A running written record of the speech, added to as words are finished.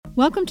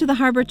Welcome to the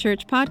Harbor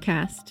Church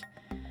podcast.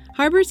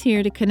 Harbor's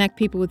here to connect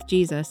people with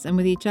Jesus and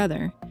with each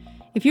other.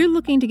 If you're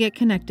looking to get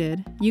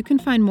connected, you can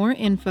find more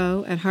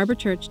info at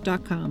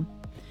harborchurch.com.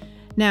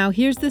 Now,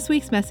 here's this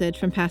week's message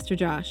from Pastor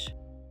Josh.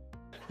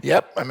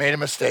 Yep, I made a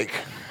mistake.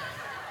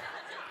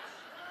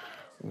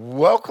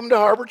 Welcome to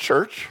Harbor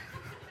Church.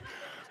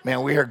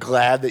 Man, we are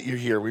glad that you're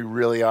here. We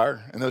really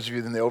are. And those of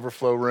you in the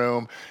overflow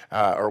room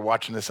or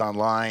watching this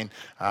online,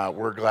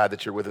 we're glad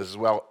that you're with us as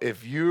well.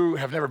 If you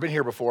have never been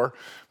here before,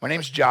 my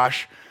name's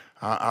Josh.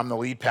 I'm the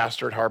lead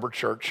pastor at Harbor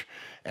Church.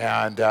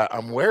 And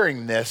I'm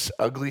wearing this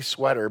ugly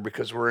sweater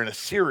because we're in a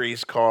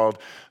series called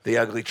The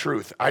Ugly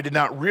Truth. I did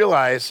not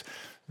realize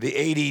the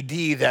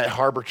ADD that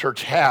Harbor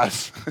Church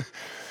has.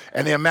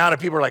 And the amount of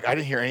people are like, I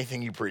didn't hear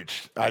anything you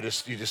preached. You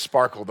just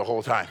sparkled the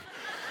whole time.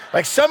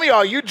 Like some of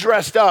y'all, you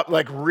dressed up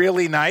like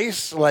really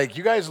nice. Like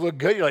you guys look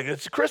good. You're like,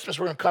 it's Christmas,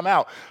 we're gonna come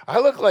out. I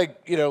look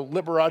like,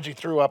 Liberace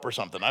threw up or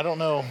something. I don't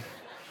know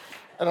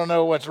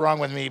what's wrong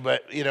with me,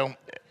 but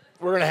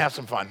we're gonna have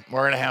some fun.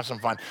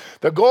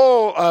 The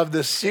goal of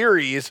this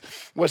series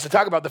was to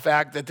talk about the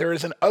fact that there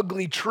is an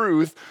ugly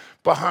truth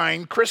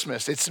behind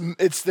Christmas.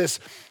 It's this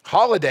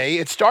holiday.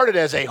 It started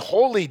as a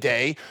holy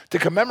day to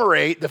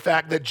commemorate the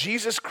fact that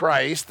Jesus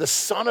Christ, the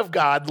Son of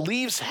God,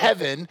 leaves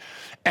heaven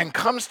and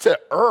comes to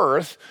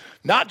earth,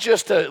 not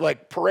just to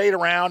like parade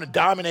around and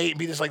dominate and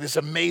be this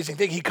amazing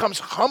thing. He comes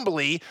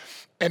humbly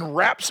and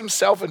wraps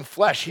himself in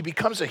flesh. He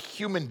becomes a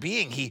human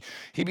being. He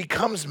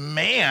becomes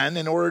man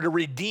in order to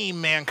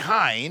redeem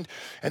mankind.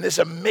 And this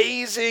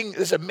amazing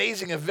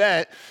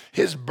event,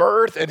 his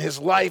birth and his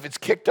life, it's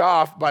kicked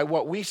off by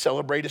what we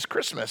celebrate as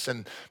Christmas.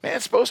 And man,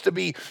 it's supposed to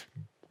be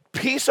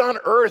peace on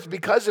earth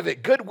because of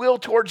it, goodwill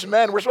towards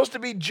men. We're supposed to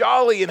be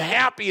jolly and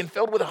happy and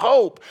filled with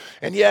hope.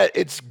 And yet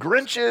it's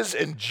Grinches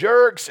and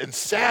jerks and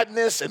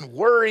sadness and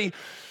worry.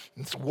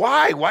 It's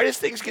why? Why does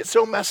things get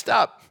so messed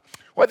up?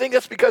 Well, I think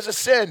that's because of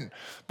sin.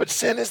 But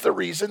sin is the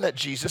reason that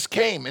Jesus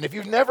came. And if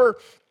you've never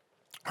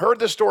heard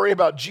the story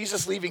about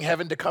Jesus leaving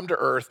heaven to come to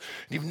earth,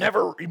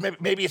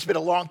 maybe it's been a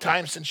long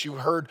time since you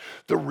heard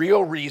the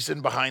real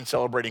reason behind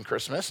celebrating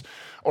Christmas,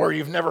 or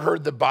you've never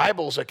heard the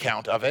Bible's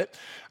account of it,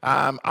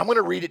 I'm going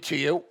to read it to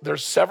you.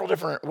 There's several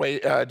different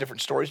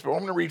stories, but I'm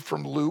going to read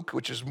from Luke,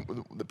 which is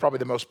probably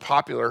the most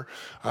popular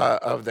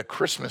of the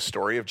Christmas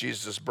story of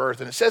Jesus'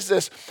 birth. And it says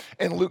this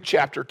in Luke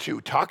chapter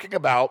 2, talking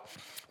about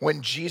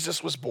when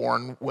Jesus was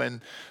born,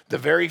 when the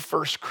very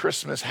first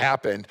Christmas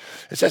happened.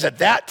 It says at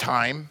that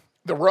time,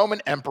 the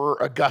Roman Emperor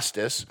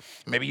Augustus,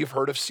 maybe you've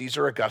heard of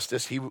Caesar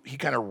Augustus, he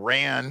kind of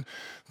ran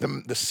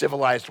the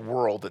civilized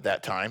world at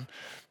that time.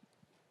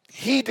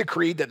 He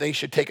decreed that they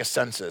should take a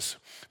census,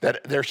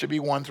 that there should be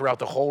one throughout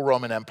the whole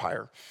Roman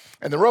Empire.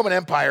 And the Roman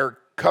Empire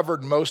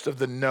covered most of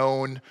the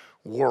known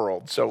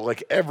world. So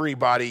like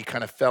everybody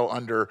kind of fell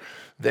under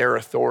their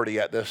authority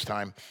at this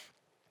time.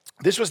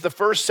 This was the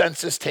first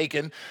census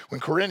taken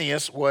when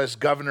Quirinius was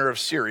governor of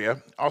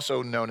Syria,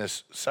 also known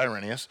as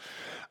Cyrenius.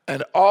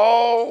 And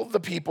all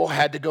the people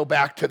had to go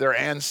back to their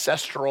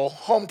ancestral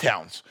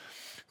hometowns.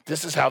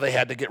 This is how they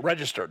had to get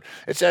registered.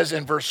 It says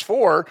in verse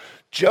 4,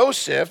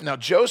 Joseph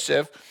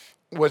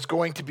was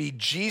going to be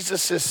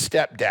Jesus'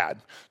 stepdad.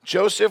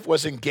 Joseph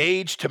was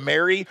engaged to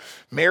Mary.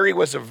 Mary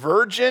was a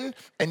virgin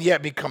and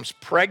yet becomes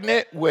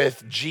pregnant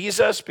with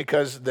Jesus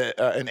because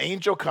an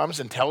angel comes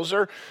and tells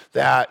her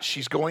that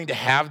she's going to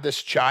have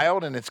this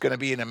child and it's going to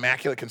be an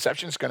immaculate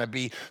conception. It's going to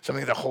be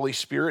something the Holy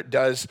Spirit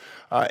does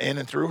in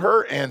and through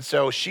her. And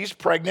so she's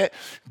pregnant.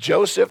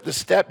 Joseph, the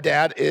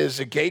stepdad, is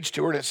engaged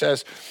to her, and it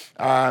says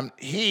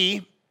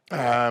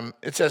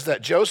it says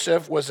that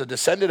Joseph was a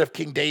descendant of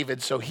King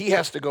David, so he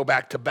has to go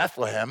back to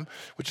Bethlehem,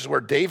 which is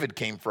where David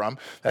came from.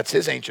 That's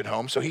his ancient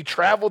home. So he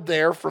traveled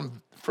there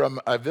from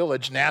a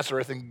village,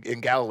 Nazareth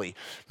in Galilee.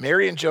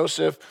 Mary and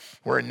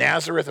Joseph were in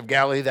Nazareth of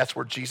Galilee. That's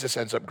where Jesus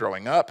ends up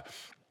growing up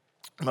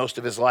most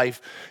of his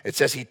life. It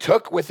says he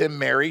took with him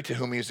Mary, to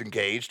whom he was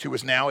engaged, who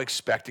was now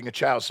expecting a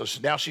child. So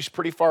now she's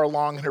pretty far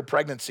along in her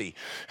pregnancy,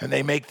 and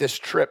they make this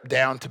trip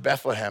down to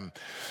Bethlehem.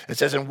 It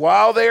says, and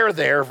while they are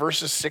there,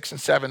 verses 6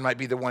 and 7 might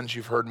be the ones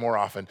you've heard more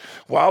often.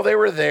 While they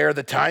were there,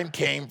 the time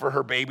came for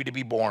her baby to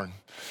be born.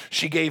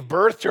 She gave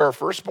birth to her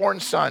firstborn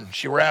son.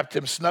 She wrapped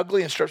him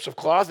snugly in strips of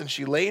cloth, and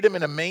she laid him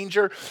in a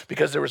manger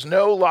because there was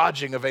no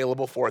lodging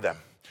available for them.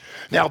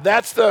 Now,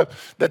 that's the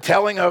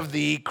telling of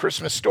the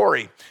Christmas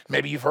story.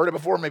 Maybe you've heard it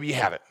before, maybe you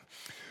haven't.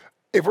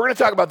 If we're going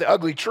to talk about the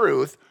ugly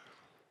truth,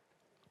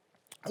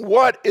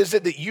 what is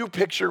it that you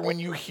picture when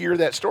you hear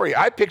that story?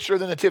 I picture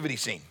the nativity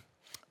scene.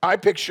 I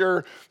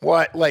picture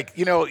what, like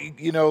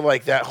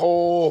that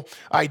whole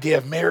idea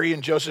of Mary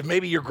and Joseph.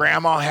 Maybe your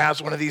grandma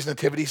has one of these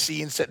nativity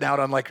scenes sitting out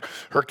on like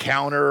her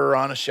counter or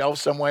on a shelf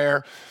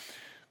somewhere.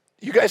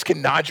 You guys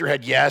can nod your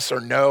head yes or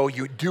no.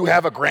 You do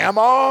have a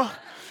grandma.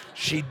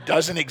 She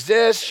doesn't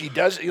exist. She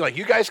does,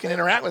 you guys can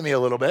interact with me a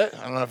little bit.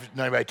 I don't know if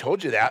anybody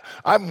told you that.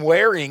 I'm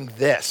wearing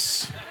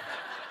this.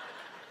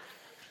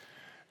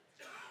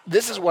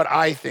 This is what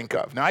I think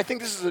of. Now, I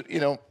think this is,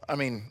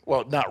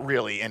 not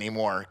really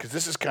anymore, because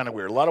this is kind of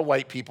weird. A lot of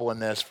white people in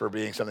this for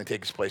being something that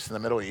takes place in the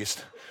Middle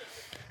East.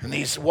 And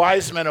these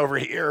wise men over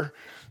here,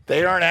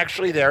 they aren't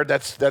actually there.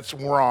 That's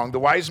wrong. The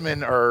wise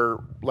men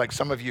are like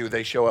some of you,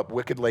 they show up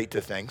wicked late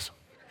to things.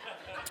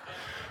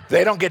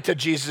 They don't get to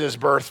Jesus'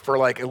 birth for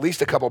like at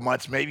least a couple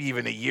months, maybe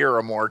even a year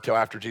or more till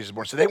after Jesus was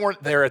born. So they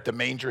weren't there at the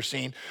manger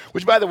scene,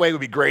 which by the way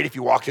would be great if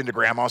you walked into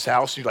grandma's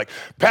house and you're like,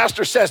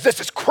 Pastor says this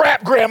is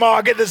crap,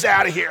 Grandma, get this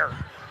out of here.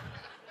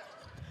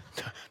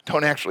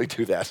 Don't actually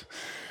do that.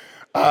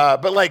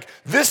 But like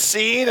this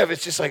scene of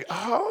it's just like,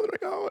 oh, there we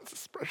go,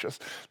 it's precious.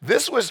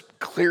 This was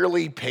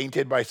clearly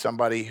painted by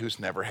somebody who's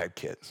never had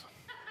kids.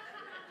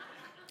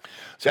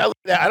 So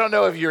I don't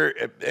know if you're,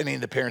 any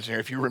of the parents in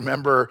here, if you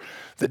remember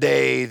the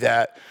day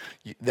that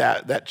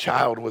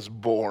child was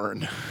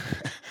born.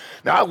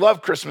 Now, I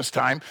love Christmas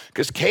time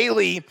because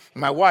Kaylee,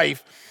 my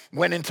wife,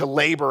 went into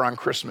labor on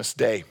Christmas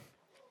Day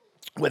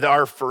with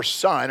our first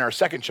son, our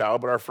second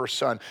child, but our first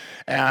son.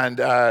 And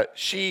I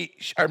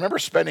remember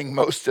spending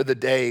most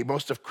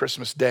of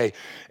Christmas Day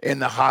in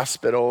the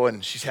hospital,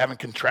 and she's having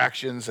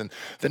contractions, and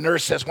the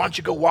nurse says, why don't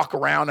you go walk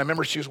around? I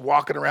remember she was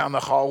walking around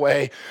the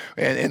hallway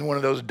in one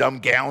of those dumb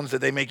gowns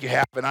that they make you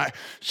have, and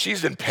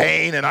she's in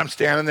pain, and I'm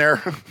standing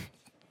there.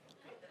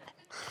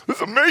 This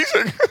is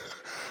amazing.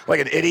 Like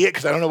an idiot,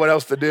 because I don't know what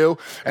else to do.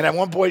 And at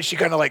one point, she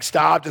kind of like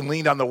stopped and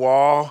leaned on the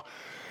wall,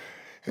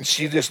 and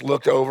she just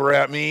looked over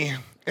at me.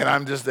 And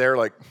I'm just there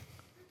like,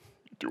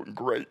 doing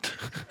great.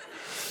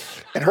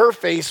 And her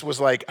face was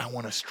like, I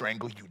want to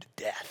strangle you to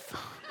death.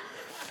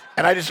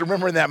 And I just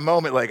remember in that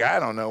moment, like, I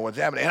don't know what's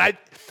happening. And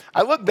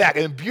I look back,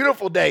 and a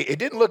beautiful day, it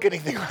didn't look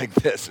anything like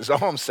this, is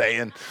all I'm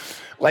saying.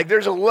 Like,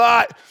 there's a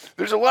lot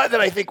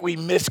that I think we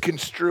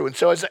misconstrue. And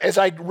so as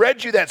I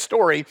read you that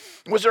story,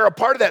 was there a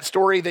part of that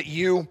story that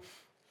you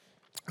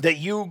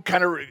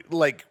kind of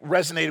like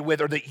resonated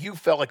with, or that you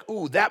felt like,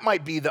 ooh, that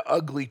might be the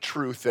ugly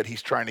truth that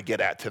he's trying to get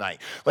at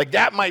tonight? Like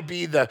that might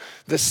be the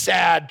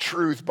sad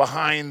truth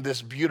behind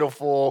this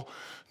beautiful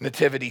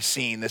nativity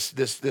scene,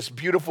 this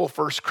beautiful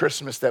first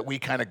Christmas that we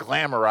kind of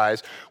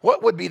glamorize.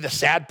 What would be the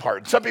sad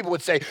part? Some people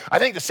would say, I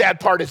think the sad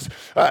part is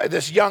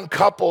this young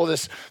couple,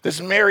 this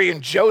Mary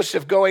and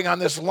Joseph going on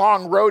this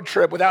long road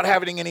trip without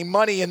having any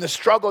money, and the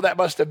struggle that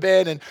must have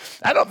been. And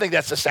I don't think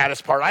that's the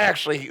saddest part.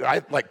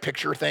 I like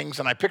picture things,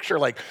 and I picture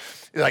like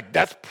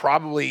that's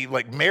probably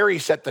like Mary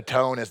set the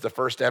tone as the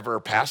first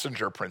ever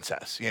passenger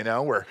princess,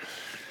 where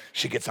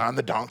she gets on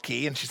the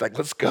donkey and she's like,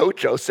 let's go,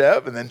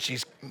 Joseph. And then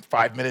she's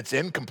 5 minutes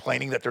in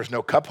complaining that there's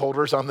no cup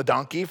holders on the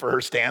donkey for her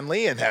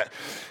Stanley, and that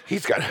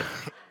he's got to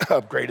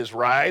upgrade his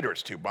ride, or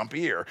it's too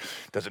bumpy, or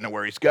doesn't know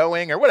where he's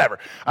going, or whatever.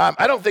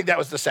 I don't think that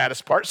was the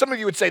saddest part. Some of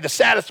you would say the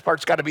saddest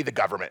part's got to be the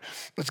government.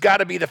 It's got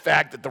to be the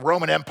fact that the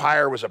Roman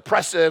Empire was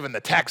oppressive, and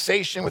the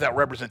taxation without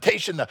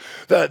representation,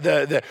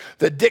 the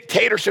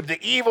dictatorship,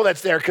 the evil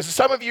that's there. Because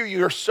some of you,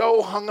 you're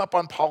so hung up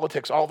on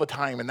politics all the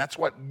time, and that's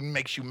what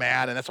makes you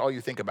mad, and that's all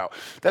you think about.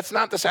 That's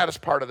not the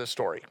saddest part of the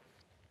story.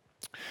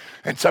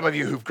 And some of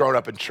you who've grown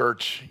up in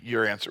church,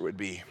 your answer would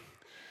be,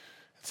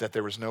 it's that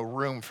there was no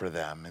room for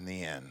them in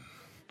the inn.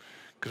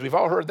 Because we've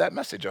all heard that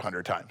message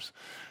 100 times.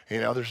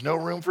 There's no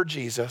room for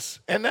Jesus.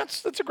 And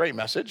that's a great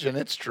message, and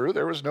it's true.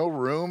 There was no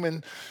room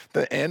in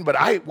the inn. But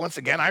I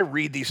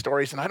read these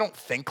stories, and I don't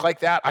think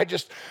like that. I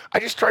just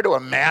try to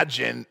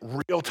imagine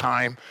real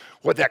time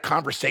what that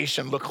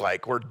conversation looked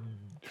like, where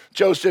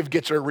Joseph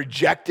gets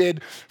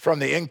rejected from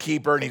the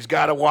innkeeper, and he's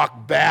got to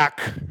walk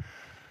back.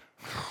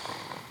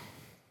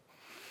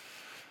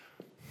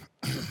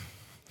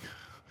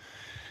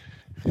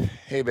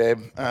 Hey, babe.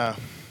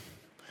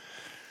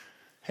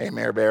 Hey,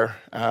 Mare Bear.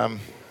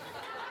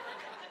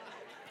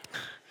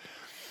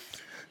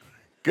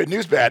 Good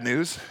news, bad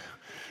news.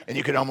 And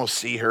you can almost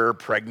see her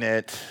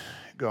pregnant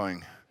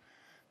going,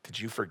 did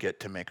you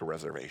forget to make a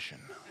reservation?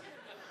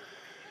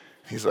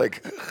 He's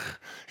like,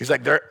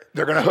 they're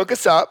going to hook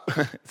us up.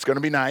 It's going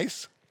to be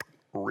nice,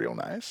 real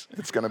nice.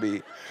 It's going to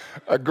be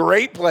a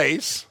great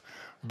place.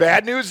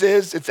 Bad news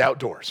is it's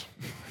outdoors.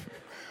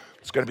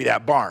 It's going to be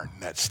that barn,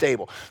 that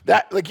stable.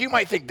 That, like, you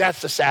might think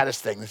that's the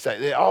saddest thing.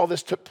 All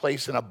this took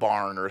place in a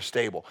barn or a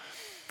stable.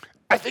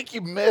 I think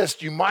you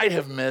might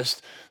have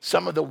missed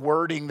some of the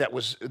wording that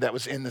was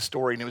in the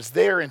story, and it was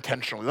there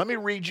intentionally. Let me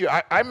read you.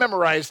 I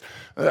memorized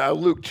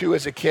Luke 2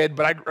 as a kid,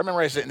 but I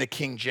memorized it in the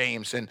King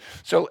James. And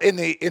so in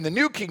the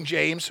New King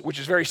James, which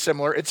is very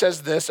similar, it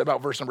says this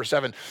about verse number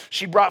 7.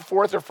 She brought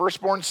forth her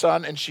firstborn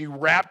son, and she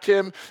wrapped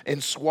him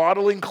in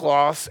swaddling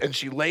cloths, and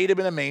she laid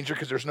him in a manger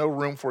because there's no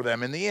room for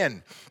them in the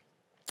inn.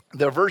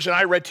 The version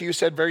I read to you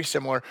said very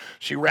similar.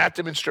 She wrapped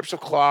them in strips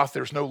of cloth.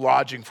 There's no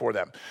lodging for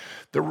them.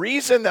 The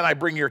reason that I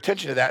bring your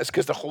attention to that is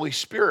because the Holy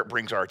Spirit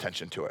brings our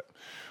attention to it.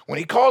 When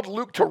he called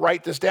Luke to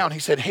write this down, he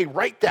said, hey,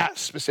 write that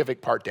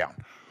specific part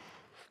down.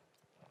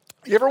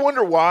 You ever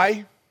wonder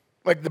why?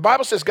 Like, the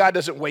Bible says God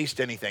doesn't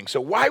waste anything. So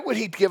why would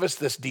he give us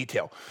this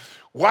detail?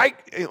 Why,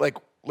 like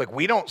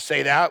we don't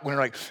say that when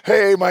we're like,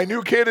 hey, my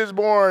new kid is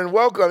born,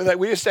 welcome. Like,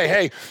 we just say,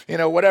 hey,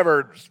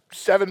 whatever,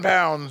 7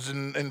 pounds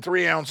and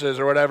 3 ounces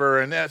or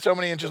whatever, and so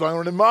many inches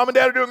long, and mom and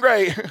dad are doing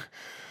great.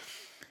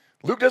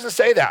 Luke doesn't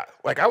say that.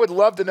 Like, I would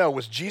love to know,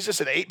 was Jesus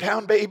an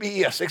 8-pound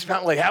baby, a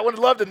 6-pound? Like, I would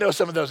love to know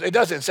some of those. It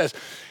doesn't. It says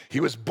he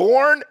was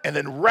born and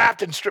then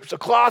wrapped in strips of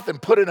cloth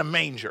and put in a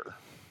manger.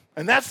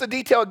 And that's the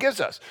detail it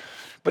gives us.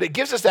 But it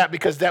gives us that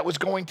because that was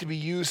going to be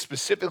used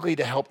specifically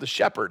to help the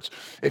shepherds.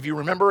 If you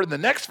remember in the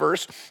next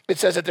verse, it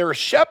says that there are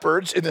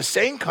shepherds in the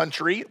same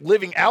country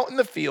living out in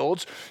the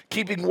fields,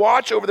 keeping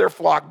watch over their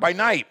flock by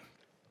night.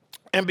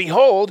 And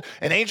behold,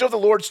 an angel of the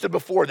Lord stood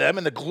before them,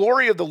 and the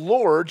glory of the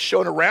Lord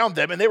shone around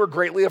them, and they were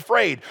greatly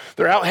afraid.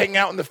 They're out hanging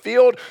out in the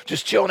field,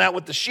 just chilling out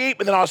with the sheep,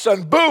 and then all of a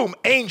sudden, boom,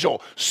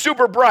 angel,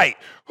 super bright.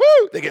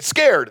 Woo! They get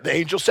scared. The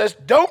angel says,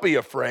 don't be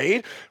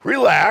afraid.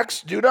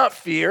 Relax. Do not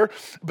fear.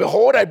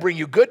 Behold, I bring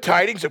you good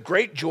tidings of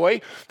great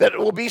joy, that it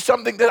will be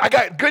something that I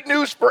got good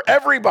news for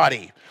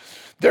everybody.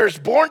 There's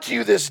born to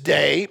you this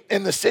day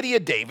in the city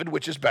of David,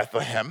 which is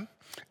Bethlehem,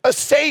 a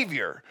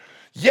Savior.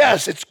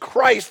 Yes, it's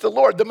Christ the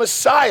Lord, the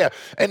Messiah.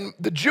 And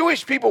the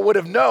Jewish people would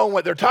have known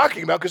what they're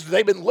talking about because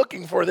they've been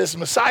looking for this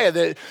Messiah.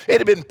 That it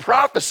had been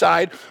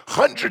prophesied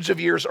hundreds of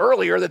years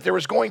earlier that there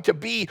was going to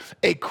be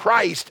a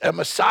Christ, a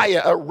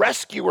Messiah, a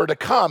rescuer to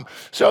come.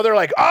 So they're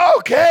like, oh,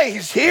 okay,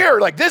 he's here.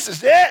 Like, this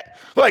is it.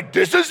 Like,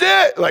 this is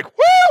it. Like,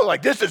 woo,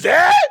 like, this is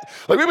it.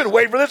 Like, we've been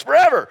waiting for this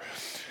forever.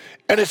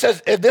 And it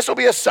says, and this will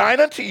be a sign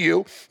unto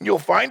you. You'll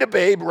find a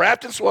babe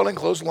wrapped in swaddling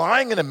clothes,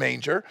 lying in a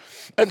manger.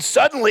 And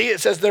suddenly it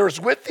says there was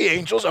with the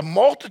angels a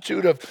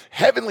multitude of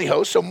heavenly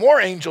hosts. So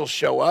more angels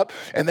show up,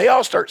 and they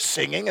all start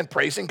singing and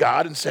praising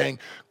God and saying,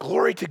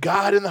 glory to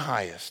God in the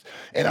highest,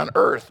 and on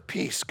earth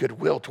peace,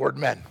 goodwill toward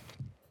men.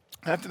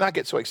 I have to not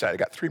get so excited. I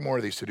got 3 more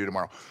of these to do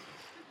tomorrow.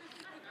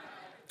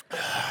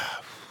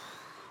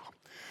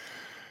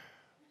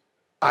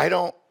 I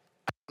don't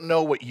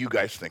know what you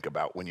guys think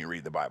about when you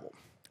read the Bible.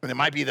 And it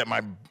might be that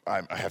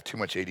I have too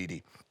much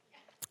ADD.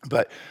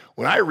 But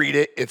when I read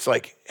it, it's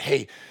like,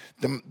 hey,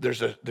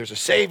 there's a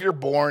Savior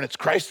born. It's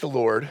Christ the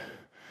Lord.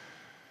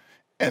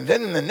 And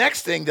then the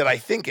next thing that I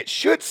think it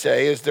should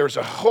say is there's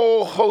a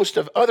whole host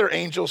of other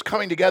angels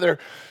coming together,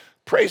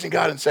 praising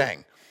God and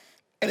saying.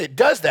 And it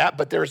does that,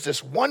 but there's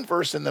this one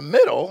verse in the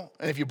middle,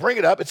 and if you bring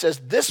it up, it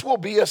says, this will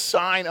be a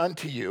sign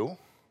unto you.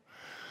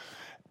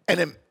 And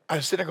then I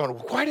was sitting there going,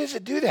 why does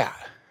it do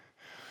that?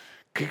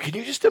 Can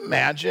you just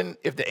imagine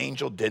if the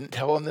angel didn't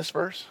tell him this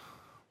verse?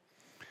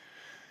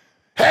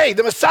 Hey,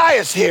 the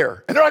Messiah's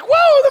here. And they're like,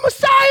 whoa, the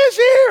Messiah's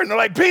here. And they're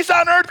like, peace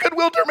on earth,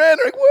 goodwill to men.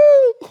 They're like,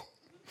 woo.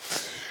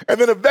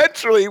 And then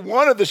eventually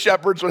one of the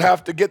shepherds would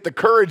have to get the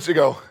courage to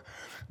go,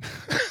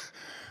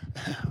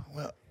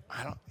 well,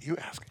 you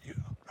ask it.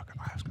 Okay,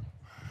 I'll ask him.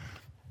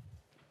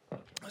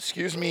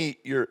 Excuse me,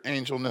 your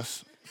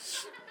angelness,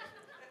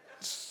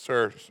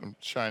 sir, some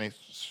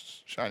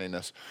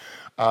shininess.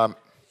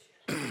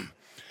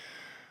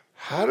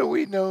 How do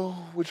we know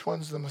which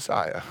one's the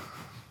Messiah?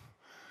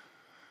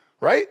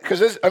 Right? Because,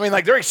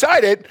 they're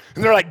excited,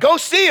 and they're like, go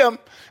see him.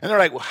 And they're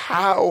like, well,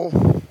 how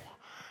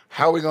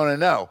are we going to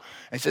know?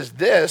 And it says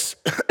this,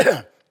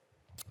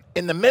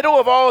 in the middle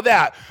of all of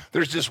that,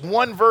 there's this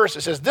one verse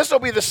that says, this will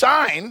be the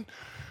sign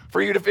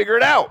for you to figure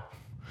it out.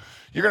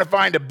 You're going to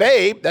find a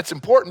babe. That's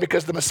important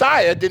because the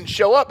Messiah didn't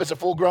show up as a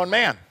full-grown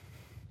man.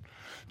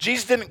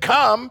 Jesus didn't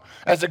come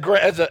as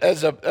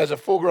a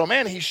full-grown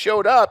man. He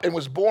showed up and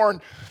was born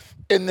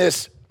in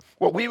this,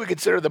 what we would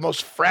consider the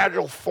most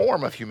fragile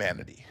form of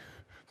humanity,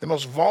 the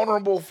most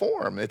vulnerable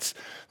form. It's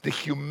the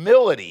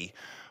humility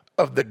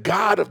of the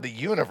God of the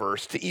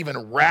universe to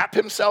even wrap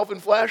himself in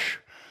flesh.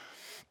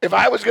 If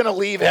I was going to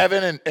leave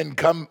heaven and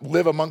come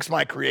live amongst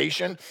my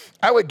creation,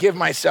 I would give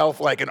myself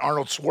like an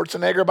Arnold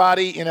Schwarzenegger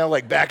body,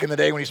 like back in the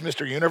day when he's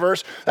Mr.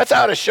 Universe. That's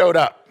how it showed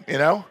up,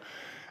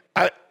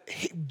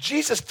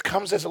 Jesus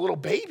comes as a little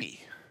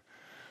baby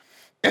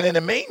and in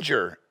a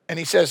manger. And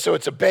he says, so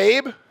it's a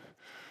babe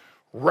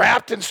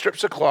wrapped in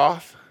strips of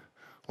cloth,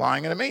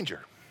 lying in a manger.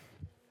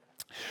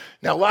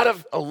 Now,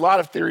 a lot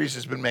of theories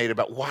has been made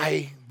about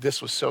why this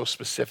was so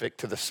specific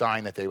to the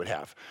sign that they would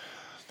have.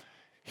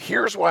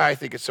 Here's why I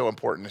think it's so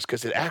important, is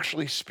because it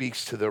actually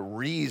speaks to the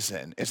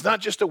reason. It's not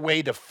just a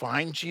way to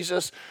find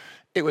Jesus.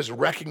 It was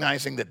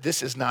recognizing that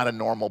this is not a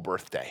normal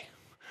birthday.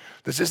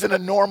 This isn't a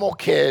normal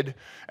kid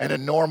and a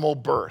normal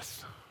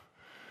birth.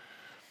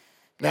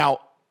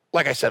 Now,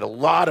 like I said, a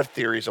lot of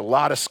theories, a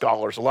lot of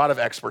scholars, a lot of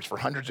experts for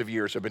hundreds of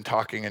years have been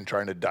talking and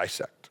trying to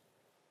dissect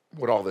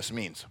what all this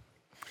means.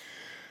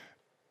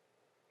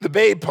 The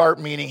babe part,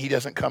 meaning he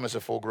doesn't come as a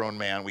full-grown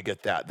man, we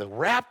get that. The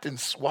wrapped in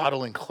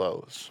swaddling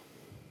clothes.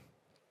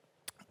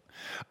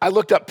 I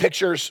looked up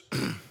pictures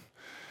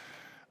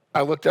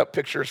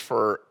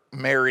for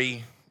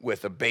Mary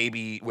with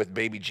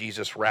baby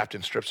Jesus wrapped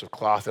in strips of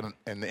cloth,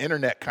 and the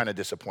internet kind of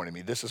disappointed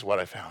me. This is what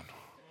I found.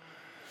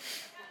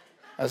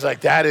 I was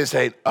like, that is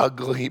an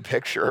ugly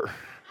picture.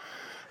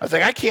 I was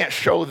like, I can't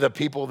show the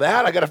people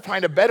that. I got to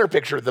find a better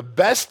picture. The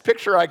best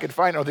picture I could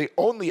find, or the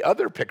only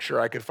other picture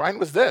I could find,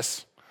 was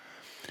this.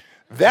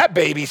 That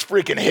baby's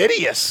freaking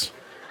hideous.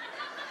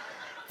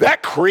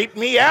 That creeped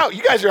me out.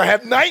 You guys are going to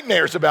have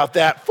nightmares about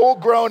that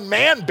full-grown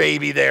man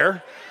baby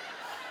there.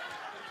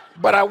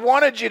 But I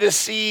wanted you to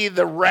see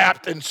the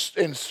wrapped in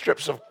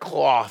strips of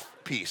cloth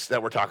piece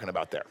that we're talking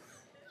about there.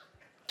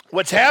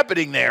 What's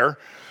happening there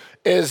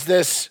is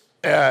this.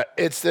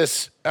 It's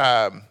this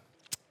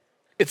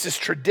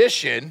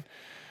tradition.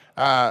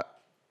 A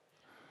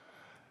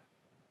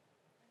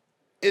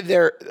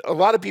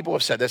lot of people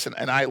have said this,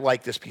 and I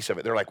like this piece of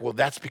it. They're like, well,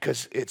 that's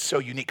because it's so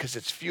unique because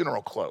it's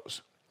funeral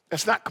clothes.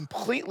 That's not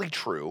completely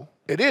true.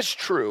 It is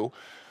true,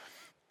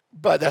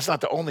 but that's not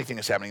the only thing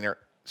that's happening there.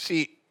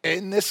 See,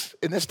 in this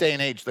day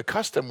and age, the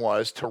custom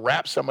was to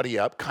wrap somebody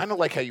up, kind of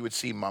like how you would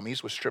see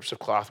mummies with strips of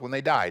cloth when they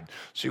died.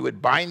 So you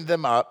would bind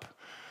them up,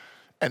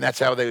 and that's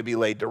how they would be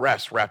laid to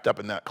rest, wrapped up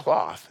in that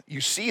cloth.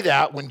 You see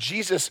that when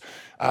Jesus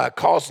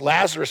calls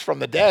Lazarus from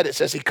the dead, it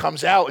says he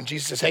comes out, and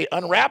Jesus says, hey,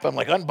 unwrap him,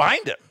 like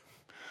unbind him.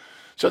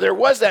 So there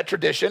was that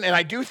tradition, and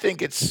I do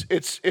think it's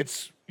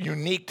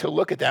unique to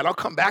look at that. I'll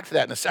come back to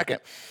that in a second.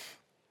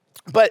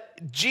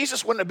 But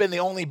Jesus wouldn't have been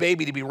the only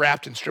baby to be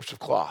wrapped in strips of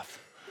cloth.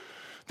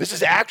 This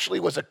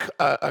was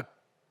a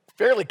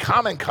fairly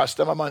common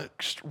custom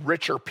amongst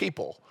richer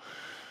people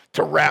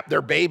to wrap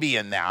their baby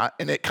in that,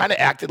 and it kind of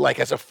acted like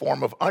as a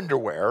form of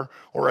underwear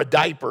or a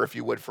diaper, if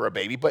you would, for a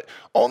baby, but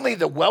only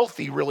the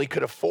wealthy really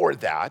could afford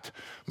that.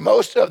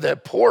 Most of the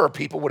poorer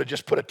people would have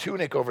just put a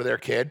tunic over their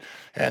kid,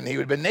 and he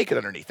would have been naked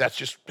underneath. That's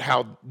just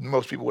how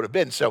most people would have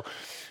been. So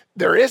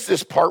there is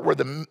this part where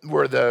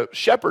the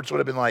shepherds would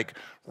have been like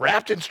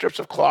wrapped in strips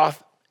of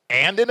cloth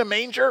and in a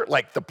manger,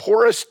 like the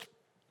poorest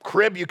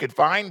crib you could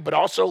find, but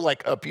also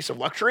like a piece of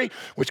luxury,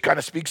 which kind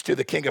of speaks to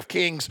the King of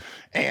Kings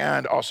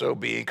and also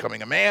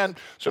becoming a man.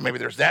 So maybe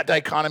there's that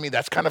dichotomy.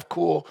 That's kind of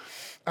cool.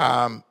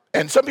 And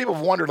some people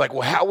have wondered, like,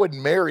 well, how would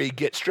Mary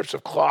get strips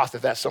of cloth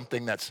if that's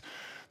something that's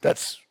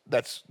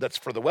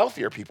for the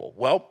wealthier people?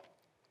 Well,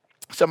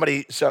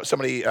 somebody,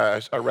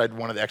 I read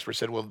one of the experts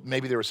said, well,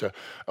 maybe there was a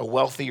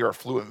wealthy or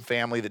affluent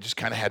family that just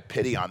kind of had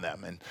pity on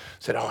them and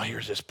said, oh,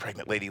 here's this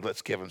pregnant lady,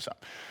 let's give them some.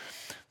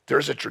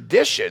 There's a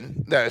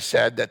tradition that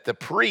said that the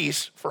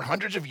priests, for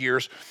hundreds of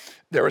years,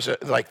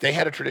 they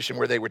had a tradition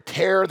where they would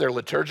tear their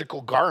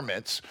liturgical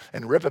garments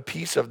and rip a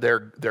piece of their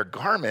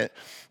garment,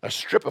 a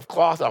strip of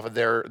cloth off of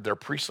their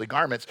priestly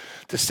garments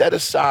to set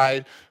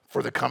aside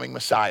for the coming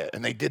Messiah.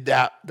 And they did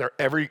that.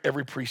 Every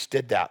priest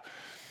did that.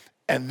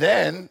 And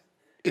then,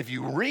 if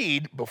you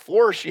read,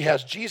 before she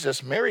has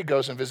Jesus, Mary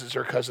goes and visits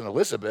her cousin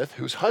Elizabeth,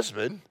 whose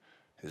husband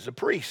is a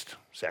priest,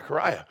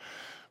 Zechariah.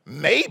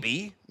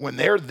 Maybe when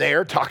they're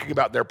there talking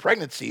about their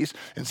pregnancies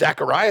and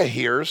Zechariah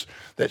hears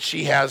that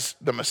she has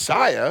the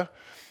Messiah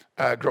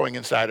growing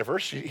inside of her,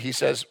 he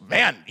says,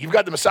 man, you've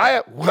got the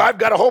Messiah? Well, I've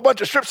got a whole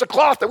bunch of strips of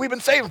cloth that we've been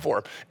saving for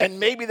him. And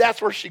maybe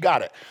that's where she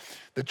got it.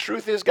 The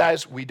truth is,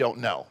 guys, we don't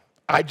know.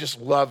 I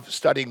just love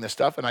studying this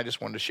stuff, and I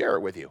just wanted to share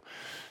it with you.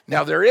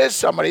 Now, there is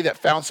somebody that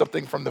found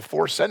something from the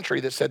 4th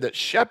century that said that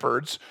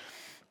shepherds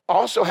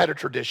also had a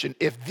tradition.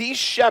 If these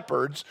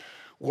shepherds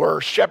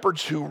were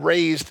shepherds who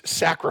raised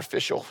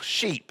sacrificial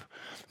sheep.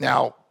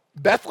 Now,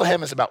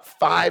 Bethlehem is about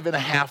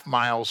 5.5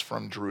 miles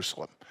from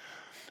Jerusalem,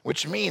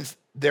 which means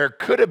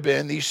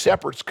these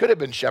shepherds could have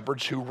been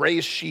shepherds who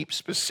raised sheep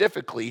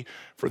specifically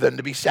for them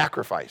to be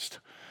sacrificed.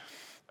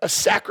 A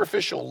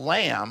sacrificial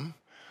lamb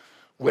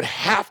would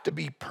have to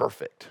be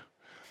perfect.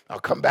 I'll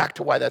come back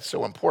to why that's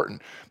so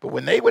important. But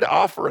when they would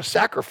offer a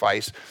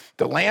sacrifice,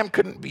 the lamb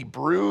couldn't be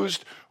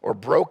bruised or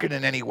broken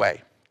in any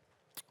way.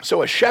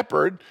 So a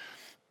shepherd,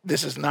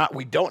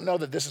 we don't know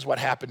that this is what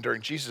happened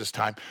during Jesus'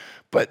 time,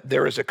 but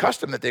there is a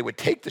custom that they would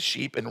take the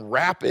sheep and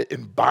wrap it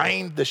and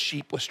bind the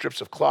sheep with strips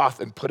of cloth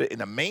and put it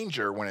in a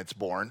manger when it's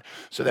born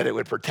so that it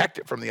would protect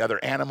it from the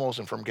other animals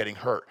and from getting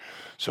hurt.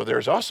 So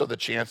there's also the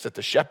chance that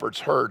the shepherds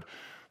heard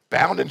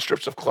bound in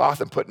strips of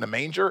cloth and put in a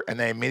manger, and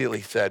they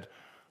immediately said,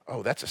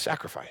 oh, that's a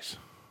sacrifice.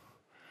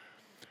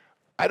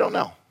 I don't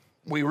know.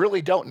 We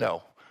really don't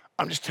know.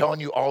 I'm just telling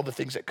you all the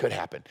things that could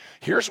happen.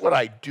 Here's what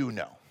I do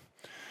know.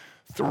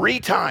 3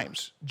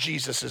 times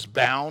Jesus is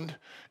bound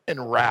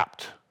and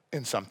wrapped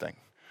in something.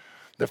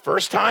 The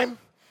first time,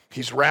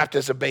 he's wrapped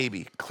as a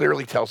baby,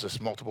 clearly tells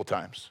us multiple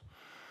times.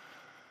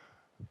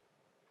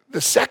 The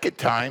second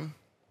time,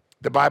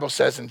 the Bible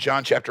says in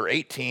John chapter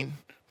 18,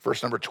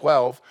 verse number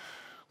 12,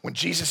 when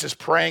Jesus is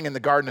praying in the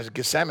Garden of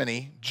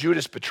Gethsemane,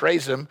 Judas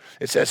betrays him.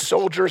 It says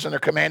soldiers and their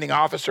commanding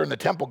officer and the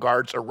temple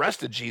guards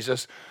arrested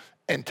Jesus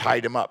and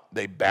tied him up.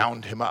 They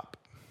bound him up.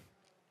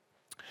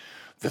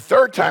 The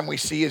third time we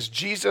see is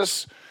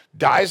Jesus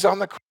dies on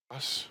the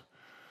cross,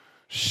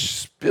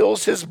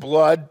 spills his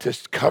blood to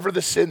cover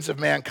the sins of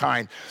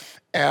mankind.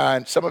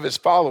 And some of his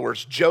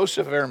followers,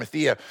 Joseph of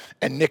Arimathea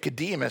and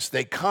Nicodemus,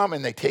 they come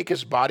and they take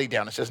his body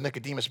down. It says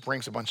Nicodemus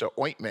brings a bunch of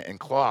ointment and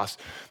cloths.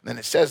 And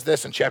it says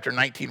this in chapter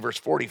 19, verse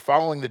 40,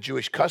 following the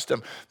Jewish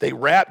custom, they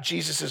wrapped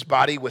Jesus'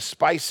 body with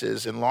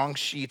spices in long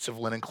sheets of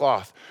linen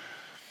cloth.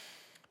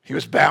 He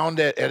was bound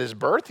at his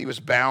birth, he was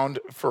bound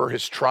for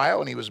his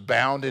trial, and he was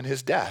bound in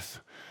his death.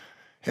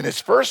 In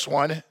his first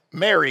one,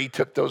 Mary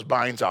took those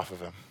binds off of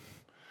him.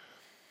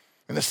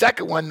 In the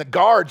second one, the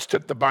guards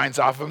took the binds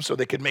off of him so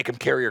they could make him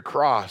carry a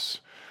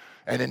cross.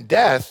 And in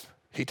death,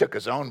 he took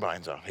his own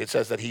binds off. It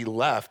says that he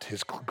left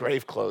his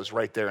grave clothes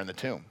right there in the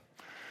tomb.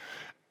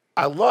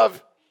 I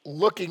love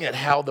looking at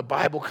how the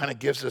Bible kind of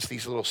gives us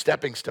these little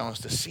stepping stones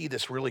to see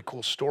this really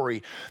cool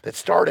story that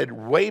started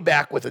way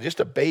back with just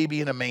a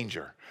baby in a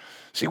manger.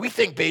 See, we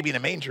think baby in a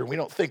manger, and we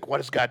don't think, what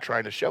is God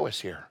trying to show us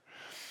here?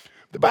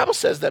 The Bible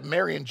says that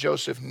Mary and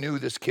Joseph knew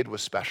this kid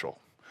was special.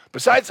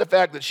 Besides the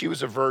fact that she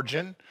was a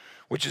virgin,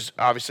 which is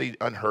obviously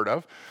unheard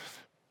of,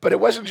 but it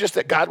wasn't just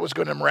that God was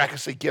going to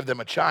miraculously give them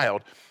a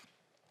child.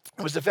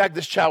 It was the fact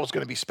this child was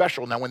going to be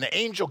special. Now, when the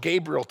angel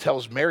Gabriel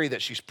tells Mary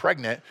that she's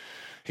pregnant,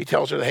 he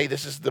tells her, hey,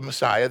 this is the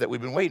Messiah that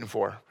we've been waiting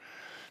for.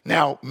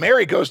 Now,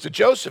 Mary goes to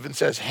Joseph and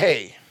says,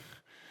 hey,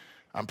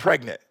 I'm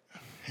pregnant.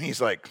 And he's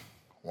like,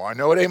 well, I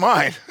know it ain't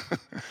mine.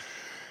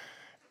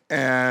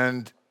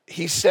 And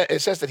it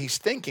says that he's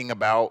thinking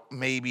about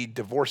maybe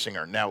divorcing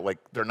her. Now, like,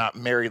 they're not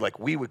married like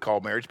we would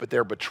call marriage, but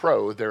they're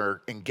betrothed,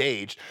 they're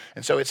engaged.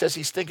 And so it says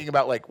he's thinking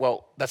about, like,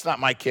 well, that's not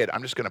my kid,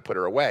 I'm just going to put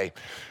her away.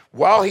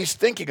 While he's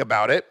thinking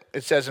about it,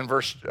 it says in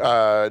verse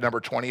number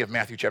 20 of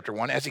Matthew chapter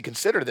 1, as he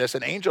considered this,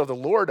 an angel of the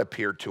Lord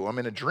appeared to him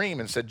in a dream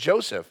and said,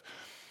 Joseph,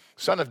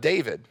 son of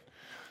David,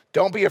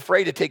 don't be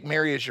afraid to take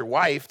Mary as your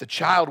wife. The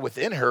child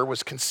within her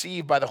was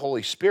conceived by the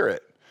Holy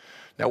Spirit.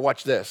 Now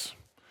watch this.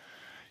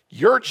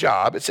 Your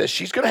job, it says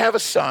she's going to have a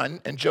son,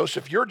 and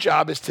Joseph, your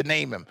job is to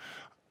name him.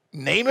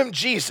 Name him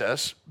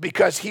Jesus,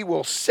 because he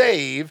will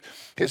save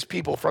his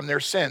people from their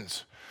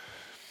sins.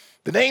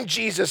 The name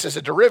Jesus is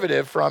a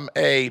derivative from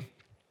an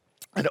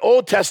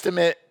Old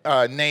Testament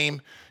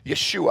name,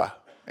 Yeshua.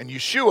 And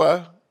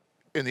Yeshua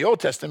in the Old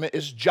Testament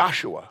is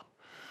Joshua.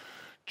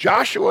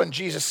 Joshua and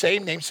Jesus,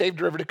 same name, same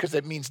derivative, because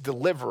it means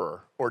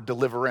deliverer or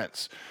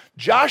deliverance.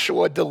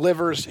 Joshua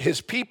delivers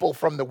his people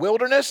from the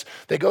wilderness.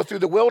 They go through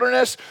the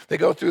wilderness, they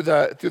go through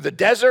the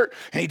desert,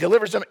 and he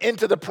delivers them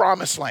into the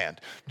promised land.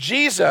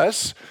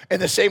 Jesus, in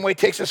the same way,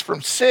 takes us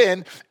from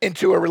sin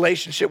into a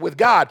relationship with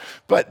God.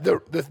 But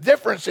the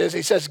difference is,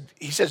 he says,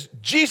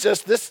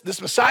 Jesus,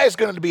 this Messiah is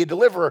going to be a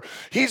deliverer.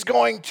 He's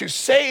going to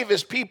save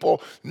his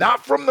people,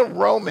 not from the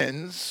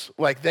Romans,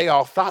 like they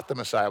all thought the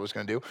Messiah was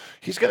going to do.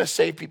 He's going to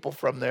save people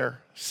from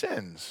their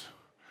sins.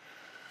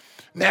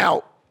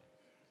 Now,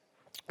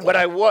 what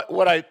I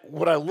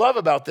love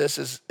about this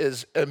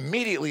is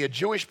immediately a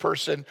Jewish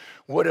person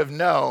would have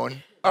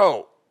known,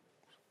 oh,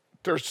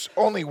 there's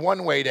only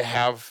one way to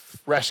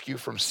have rescue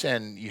from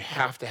sin. You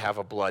have to have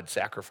a blood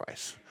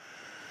sacrifice.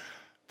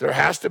 There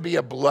has to be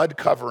a blood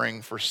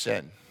covering for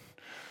sin.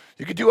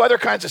 You could do other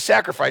kinds of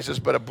sacrifices,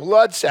 but a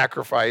blood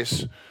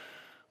sacrifice,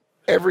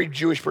 every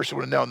Jewish person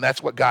would have known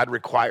that's what God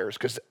requires.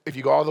 Because if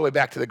you go all the way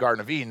back to the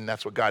Garden of Eden,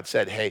 that's what God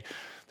said, hey,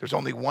 there's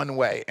only one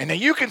way. And then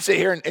you can sit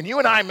here, and you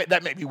and I,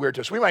 that may be weird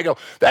to us. We might go,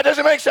 that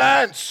doesn't make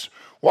sense.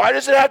 Why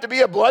does it have to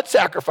be a blood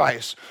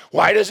sacrifice?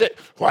 Why does it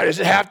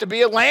have to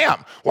be a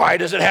lamb? Why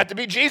does it have to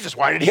be Jesus?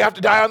 Why did he have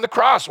to die on the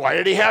cross? Why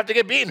did he have to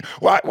get beaten?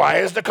 Why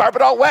is the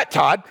carpet all wet,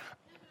 Todd?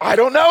 I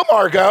don't know,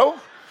 Margot.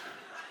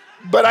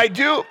 But I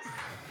do.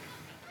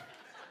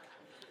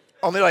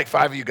 Only like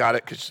 5 of you got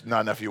it, because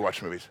not enough of you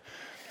watch movies.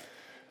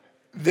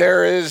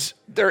 There is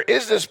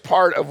this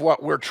part of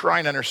what we're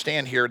trying to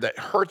understand here that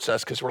hurts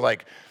us, because we're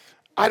like,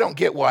 I don't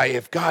get why,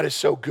 if God is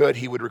so good,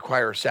 he would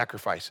require a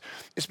sacrifice.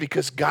 It's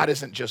because God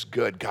isn't just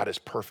good, God is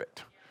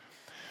perfect.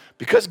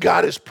 Because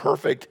God is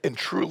perfect and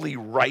truly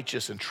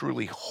righteous and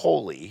truly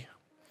holy,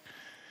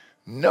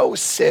 no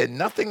sin,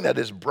 nothing that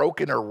is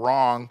broken or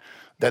wrong,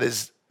 that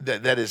is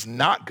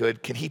not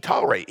good, can he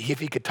tolerate. If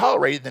he could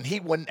tolerate it, then he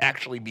wouldn't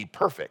actually be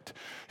perfect.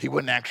 He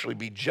wouldn't actually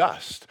be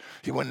just.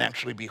 He wouldn't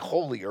actually be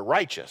holy or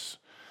righteous.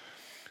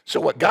 So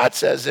what God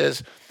says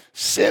is,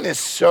 sin is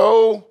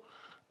so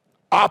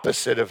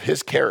opposite of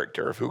his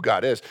character, of who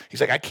God is. He's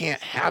like, I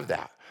can't have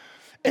that.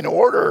 In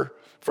order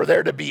for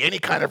there to be any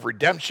kind of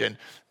redemption,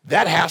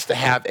 that has to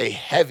have a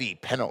heavy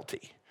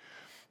penalty.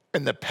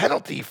 And the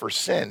penalty for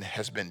sin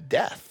has been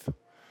death.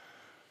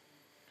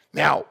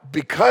 Now,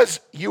 because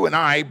you and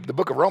I, the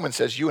book of Romans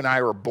says you and I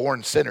are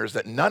born sinners,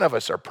 that none of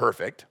us are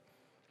perfect.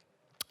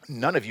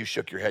 None of you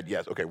shook your head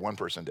yes. Okay, one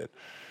person did.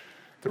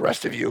 The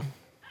rest of you,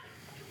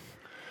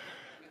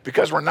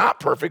 because we're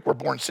not perfect, we're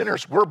born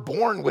sinners, we're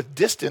born with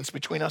distance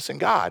between us and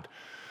God.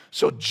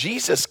 So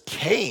Jesus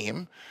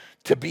came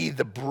to be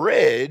the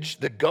bridge,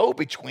 the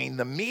go-between,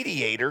 the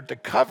mediator to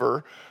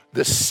cover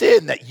the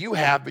sin that you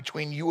have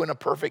between you and a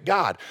perfect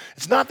God.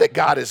 It's not that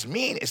God is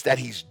mean, it's that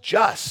he's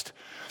just.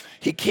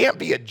 He can't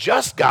be a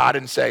just God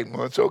and say,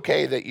 well, it's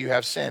okay that you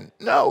have sin.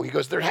 No, he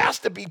goes, there has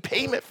to be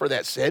payment for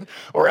that sin,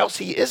 or else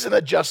he isn't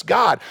a just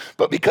God.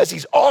 But because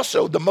he's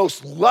also the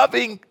most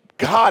loving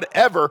God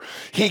ever,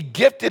 he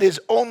gifted his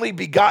only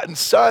begotten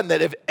son,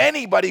 that if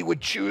anybody would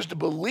choose to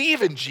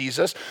believe in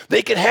Jesus,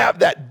 they can have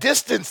that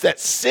distance, that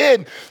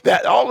sin,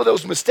 that all of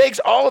those mistakes,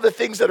 all of the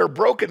things that are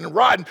broken and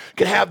rotten,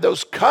 can have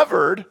those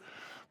covered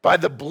by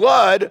the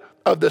blood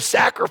of the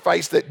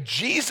sacrifice that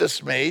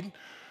Jesus made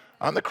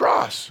on the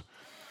cross.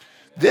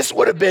 This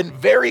would have been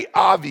very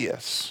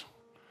obvious.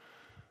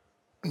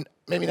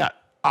 Maybe not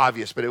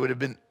obvious, but it would have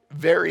been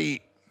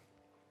very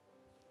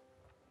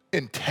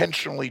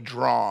intentionally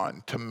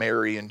drawn to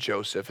Mary and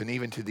Joseph, and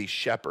even to these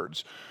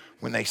shepherds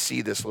when they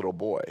see this little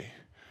boy.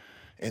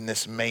 in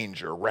this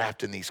manger,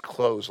 wrapped in these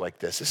clothes like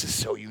this. This is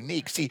so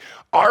unique. See,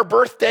 our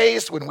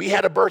birthdays, when we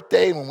had a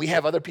birthday, when we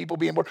have other people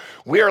being born,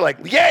 we are like,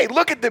 yay,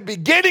 look at the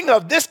beginning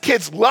of this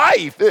kid's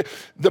life.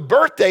 The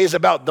birthday is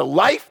about the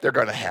life they're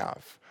going to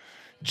have.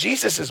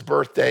 Jesus'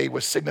 birthday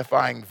was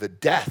signifying the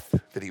death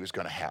that he was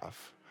going to have.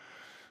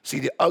 See,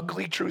 the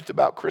ugly truth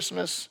about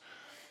Christmas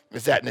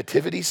is that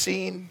nativity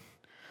scene,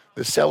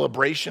 the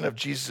celebration of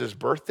Jesus'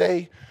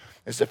 birthday,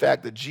 is the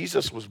fact that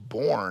Jesus was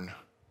born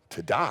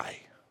to die.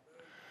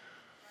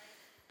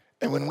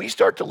 And when we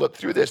start to look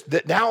through this,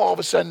 that now all of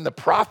a sudden the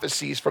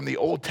prophecies from the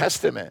Old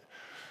Testament,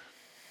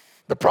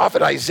 the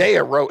prophet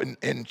Isaiah wrote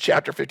in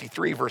chapter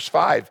 53, verse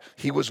 5,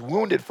 he was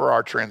wounded for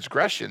our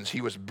transgressions.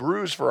 He was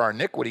bruised for our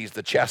iniquities.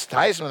 The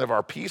chastisement of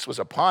our peace was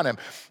upon him.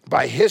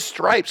 By his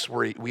stripes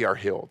we are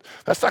healed.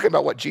 That's talking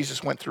about what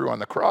Jesus went through on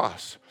the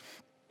cross.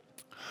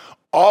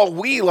 All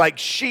we like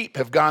sheep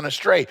have gone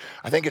astray.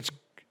 I think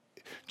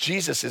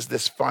Jesus is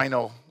this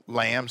final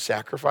lamb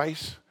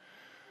sacrifice.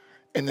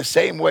 In the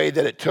same way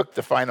that it took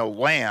the final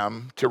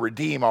lamb to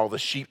redeem all the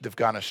sheep that have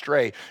gone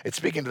astray, it's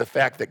speaking to the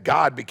fact that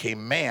God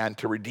became man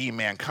to redeem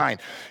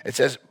mankind. It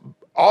says,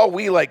 all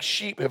we like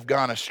sheep have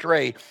gone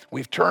astray.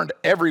 We've turned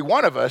every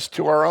one of us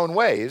to our own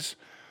ways.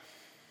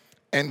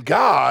 And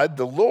God,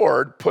 the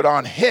Lord, put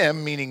on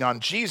him, meaning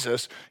on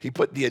Jesus, he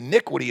put the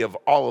iniquity of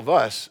all of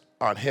us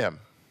on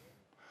him.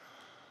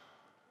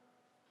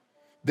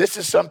 This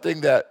is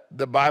something that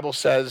the Bible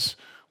says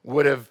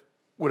would have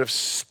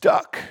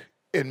stuck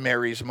in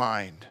Mary's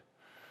mind.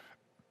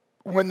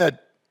 When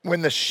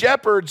the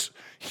shepherds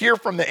hear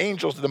from the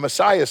angels that the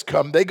Messiah's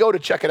come, they go to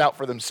check it out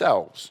for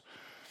themselves.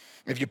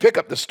 If you pick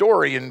up the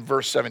story in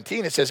verse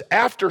 17, it says,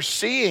 after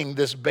seeing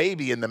this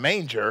baby in the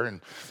manger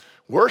and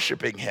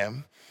worshiping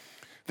him,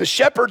 the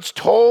shepherds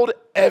told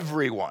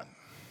everyone.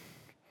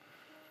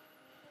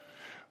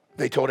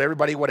 They told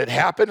everybody what had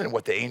happened and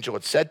what the angel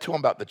had said to them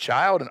about the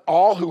child. And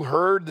all who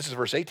heard, this is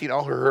verse 18,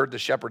 all who heard the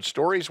shepherd's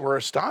stories were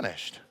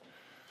astonished.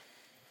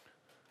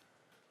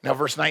 Now,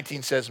 verse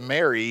 19 says,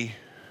 Mary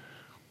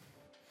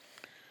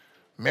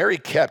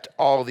kept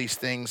all these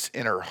things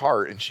in her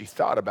heart, and she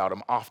thought about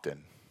them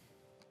often.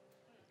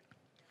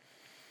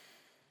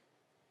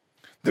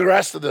 The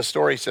rest of the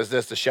story says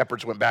this: the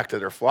shepherds went back to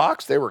their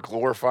flocks. They were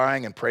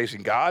glorifying and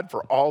praising God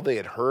for all they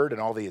had heard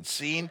and all they had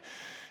seen.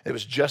 It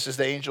was just as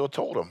the angel had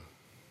told them.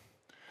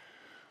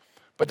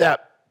 But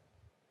that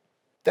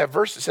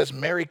verse that says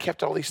Mary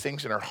kept all these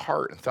things in her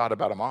heart and thought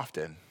about them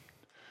often.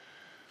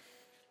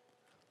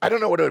 I don't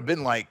know what it would have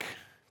been like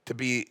to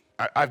be,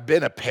 I've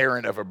been a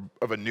parent of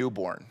a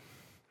newborn.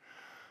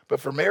 But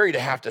for Mary to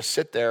have to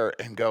sit there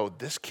and go,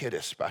 this kid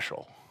is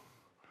special.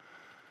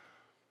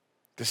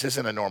 This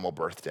isn't a normal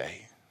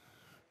birthday.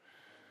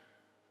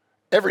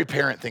 Every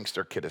parent thinks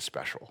their kid is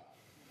special.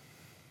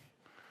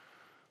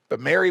 But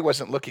Mary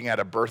wasn't looking at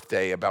a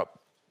birthday about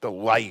the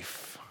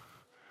life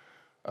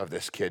of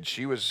this kid.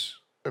 She was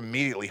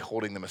immediately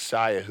holding the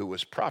Messiah who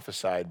was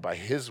prophesied by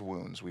his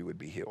wounds we would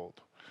be healed.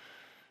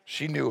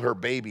 She knew her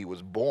baby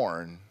was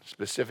born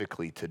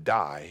specifically to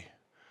die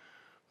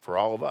for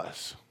all of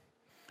us.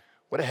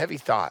 What a heavy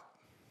thought.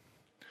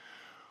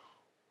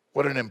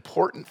 What an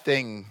important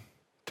thing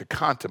to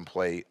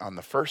contemplate on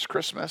the first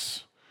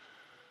Christmas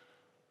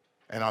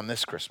and on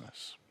this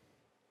Christmas.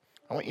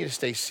 I want you to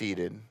stay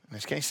seated. And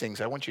as Kenny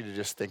sings, I want you to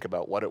just think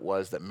about what it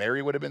was that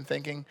Mary would have been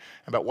thinking,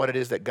 about what it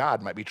is that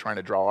God might be trying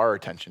to draw our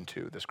attention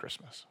to this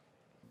Christmas.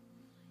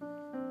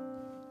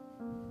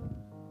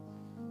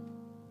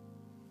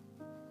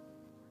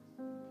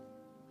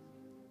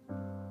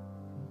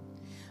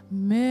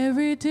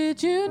 Mary,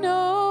 did you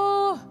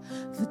know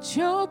that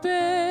your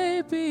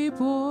baby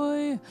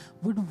boy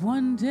would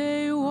one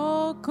day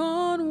walk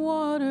on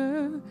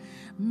water?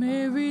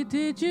 Mary,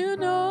 did you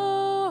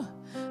know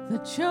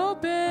that your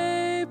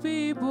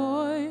baby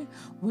boy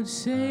would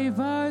save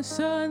our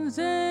sons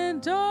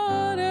and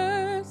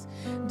daughters?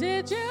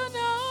 Did you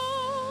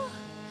know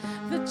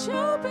that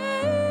your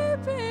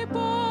baby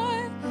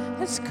boy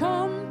has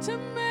come to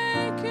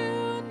make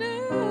you new?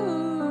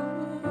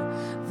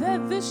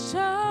 That this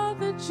child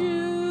that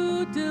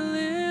you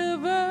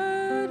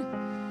delivered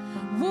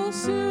will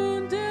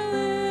soon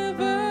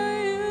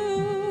deliver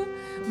you.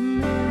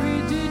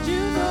 Mary, did you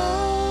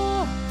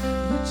know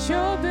that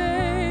your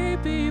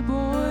baby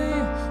boy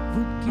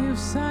would give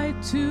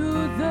sight to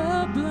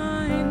the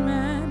blind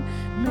man?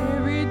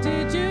 Mary,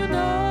 did you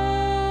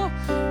know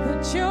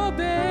that your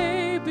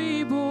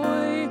baby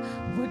boy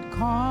would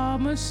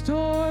calm a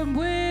storm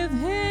with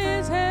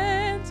his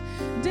hands?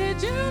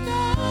 Did you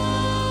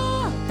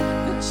know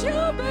that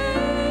your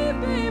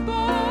baby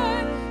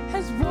boy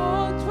has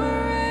walked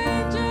where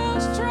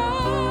angels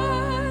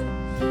trod?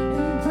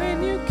 And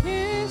when you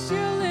kiss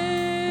your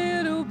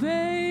little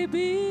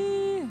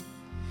baby,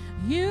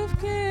 you've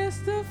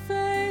kissed the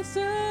face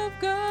of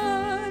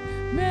God.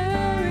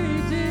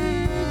 Mary,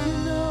 did you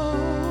know?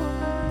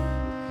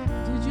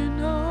 Did you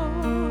know?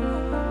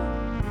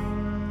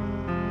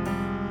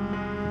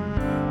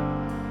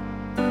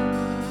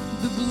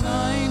 The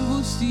blind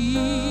will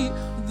see,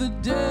 the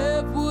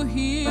deaf will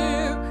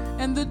hear,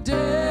 and the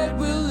dead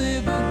will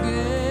live again.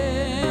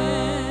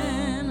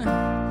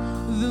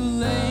 The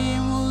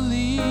lame will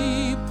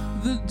leap,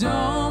 the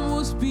dumb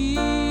will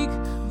speak,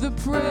 the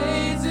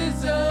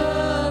praises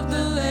of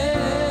the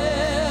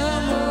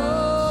Lamb.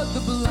 Oh, the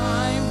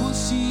blind will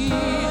see,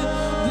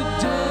 the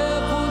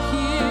deaf will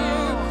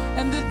hear,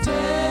 and the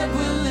dead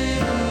will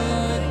live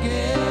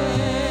again.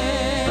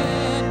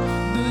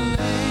 The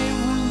lame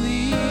will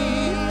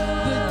leap,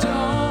 the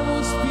dumb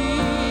will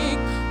speak,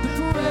 the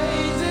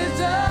praises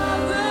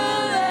of the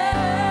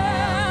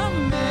Lamb.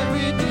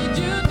 Mary, did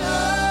you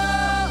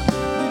know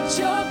that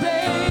your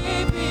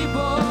baby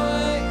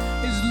boy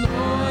is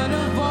Lord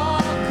of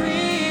all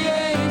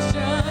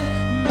creation?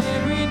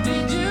 Mary,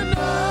 did you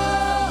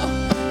know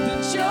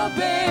that your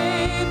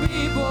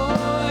baby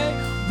boy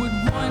would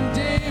one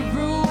day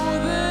rule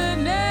the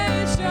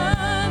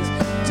nations?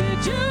 Did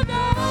you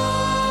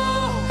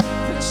know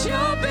that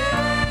your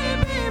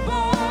baby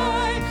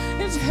boy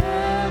is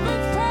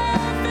heaven's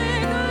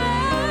perfect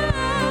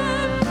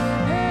lamb?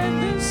 And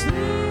the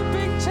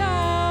sleeping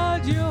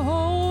child you're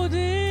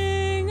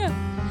holding,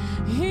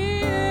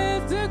 he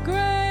is the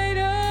great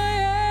I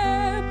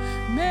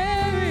am.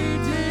 Mary,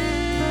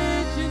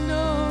 did you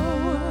know?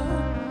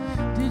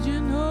 Did you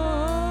know?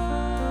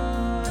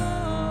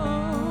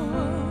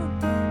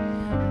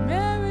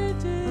 Mary,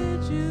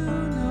 did you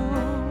know?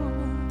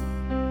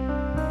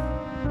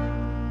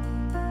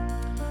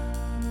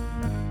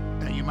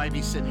 Now, you might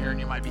be sitting here and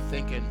you might be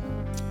thinking,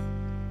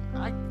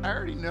 I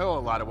already know a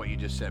lot of what you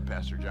just said,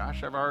 Pastor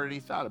Josh. I've already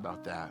thought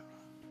about that.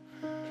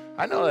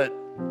 I know that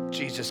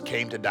Jesus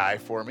came to die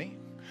for me.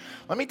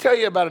 Let me tell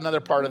you about another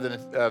part of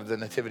the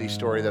nativity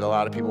story that a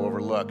lot of people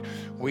overlook.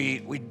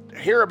 We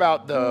hear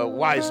about the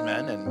wise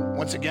men, and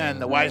once again,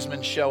 the wise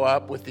men show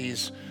up with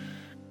these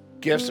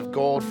gifts of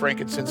gold,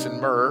 frankincense,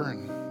 and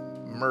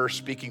myrrh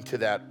speaking to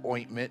that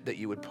ointment that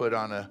you would put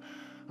on a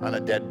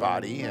dead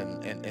body,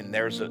 and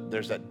there's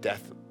that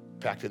death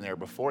packed in there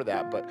before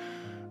that. But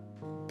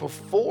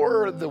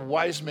before the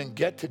wise men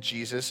get to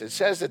Jesus, it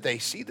says that they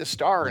see the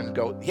star and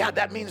go, yeah,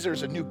 that means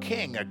there's a new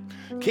king. A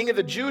king of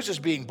the Jews is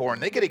being born.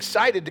 They get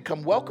excited to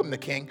come welcome the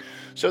king.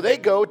 So they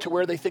go to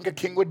where they think a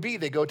king would be.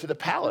 They go to the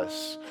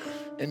palace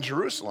in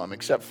Jerusalem,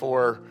 except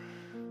for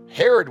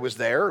Herod was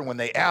there. And when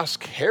they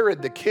asked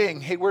Herod the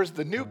king, hey, where's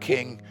the new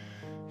king?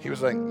 He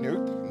was like,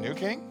 new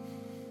king?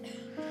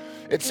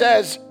 It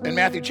says in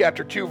Matthew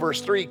chapter 2,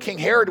 verse 3, King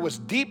Herod was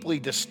deeply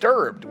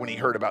disturbed when he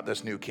heard about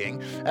this new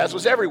king, as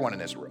was everyone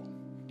in Israel.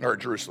 Or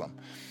Jerusalem.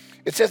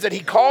 It says that he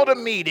called a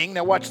meeting.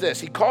 Now watch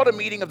this. He called a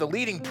meeting of the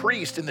leading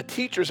priests and the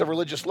teachers of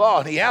religious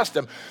law. And he asked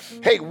them,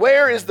 hey,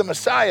 where is the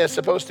Messiah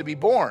supposed to be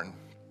born?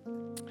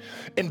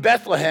 In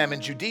Bethlehem in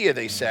Judea,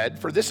 they said,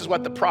 for this is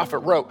what the prophet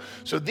wrote.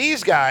 So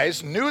these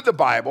guys knew the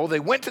Bible. They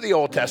went to the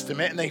Old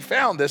Testament and they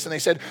found this and they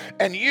said,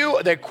 and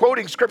you, they're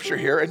quoting scripture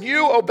here, and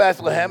you, O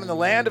Bethlehem, in the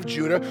land of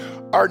Judah,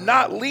 are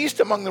not least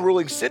among the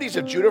ruling cities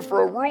of Judah,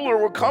 for a ruler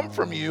will come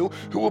from you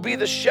who will be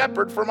the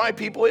shepherd for my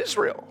people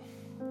Israel.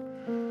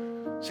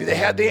 See, they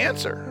had the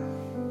answer.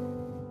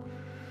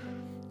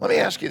 Let me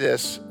ask you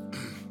this.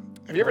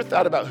 Have you ever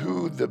thought about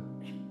who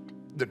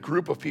the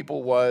group of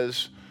people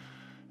was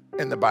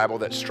in the Bible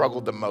that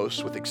struggled the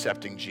most with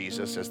accepting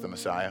Jesus as the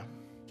Messiah?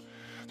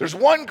 There's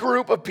one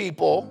group of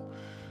people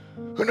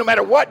who no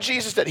matter what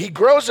Jesus did,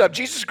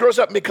 Jesus grows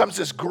up and becomes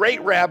this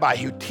great rabbi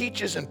who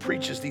teaches and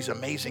preaches these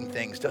amazing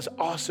things, does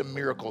awesome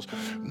miracles.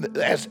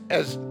 As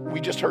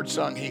we just heard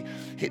sung,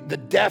 the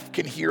deaf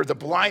can hear, the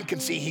blind can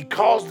see. He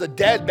calls the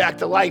dead back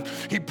to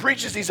life. He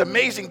preaches these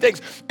amazing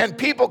things, and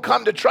people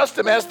come to trust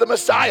him as the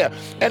Messiah.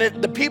 And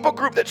the people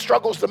group that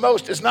struggles the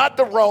most is not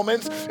the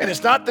Romans, and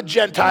it's not the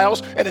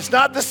Gentiles, and it's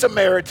not the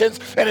Samaritans,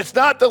 and it's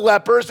not the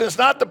lepers, and it's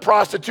not the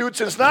prostitutes,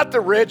 and it's not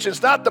the rich, and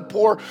it's not the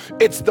poor.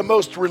 It's the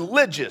most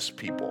religious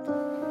people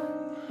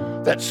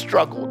that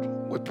struggled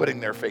with putting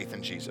their faith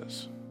in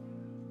Jesus.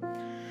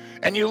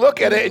 And you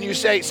look at it and you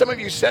say, some of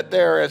you sat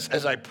there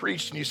as I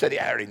preached and you said,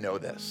 yeah, I already know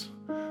this.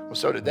 Well,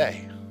 so did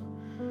they.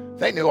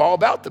 They knew all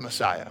about the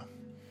Messiah,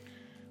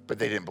 but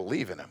they didn't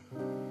believe in him.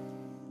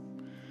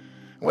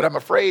 What I'm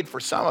afraid for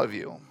some of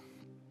you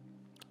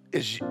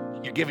is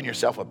you're giving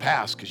yourself a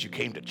pass because you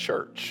came to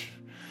church.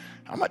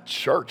 I'm at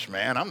church,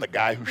 man. I'm the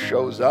guy who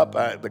shows up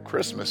at the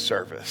Christmas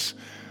service.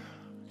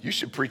 You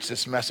should preach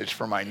this message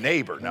for my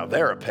neighbor. Now,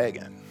 they're a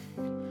pagan.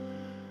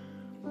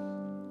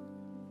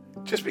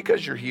 Just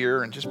because you're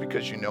here and just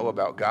because you know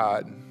about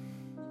God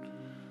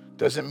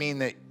doesn't mean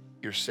that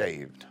you're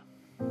saved.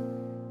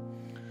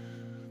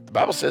 The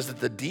Bible says that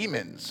the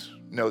demons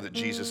know that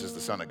Jesus is the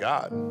Son of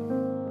God.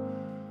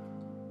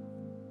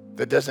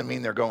 That doesn't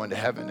mean they're going to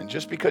heaven. And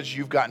just because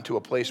you've gotten to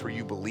a place where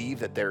you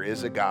believe that there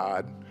is a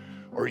God,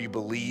 or you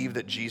believe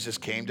that Jesus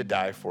came to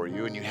die for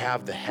you and you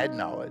have the head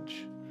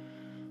knowledge,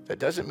 that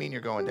doesn't mean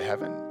you're going to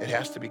heaven. It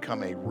has to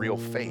become a real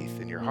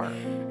faith in your heart.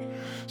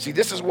 See,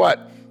 this is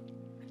what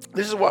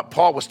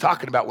Paul was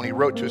talking about when he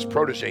wrote to his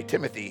protege,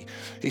 Timothy.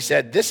 He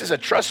said, this is a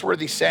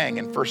trustworthy saying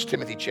in 1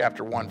 Timothy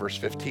chapter 1, verse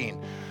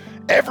 15.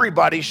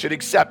 Everybody should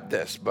accept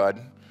this, bud.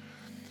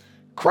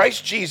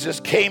 Christ Jesus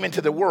came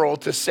into the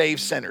world to save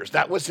sinners.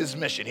 That was his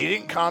mission. He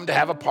didn't come to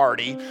have a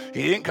party.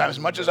 He didn't come, as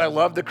much as I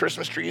love the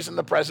Christmas trees and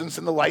the presents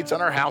and the lights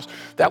on our house,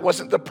 that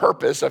wasn't the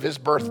purpose of his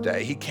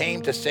birthday. He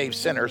came to save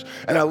sinners.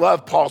 And I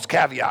love Paul's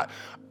caveat.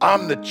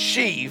 I'm the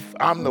chief,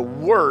 I'm the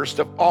worst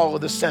of all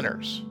of the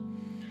sinners.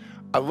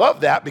 I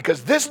love that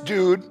because this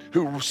dude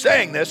who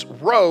sang this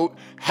wrote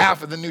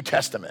half of the New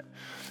Testament.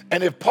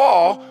 And if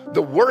Paul,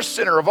 the worst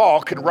sinner of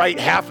all, can write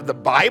half of the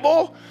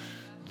Bible,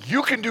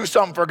 you can do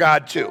something for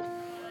God too.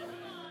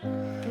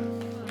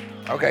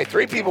 Okay,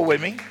 3 people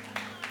with me.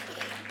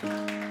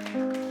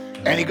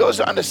 And he goes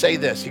on to say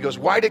this. He goes,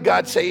 why did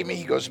God save me?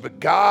 He goes, but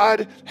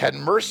God had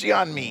mercy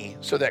on me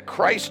so that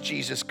Christ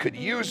Jesus could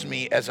use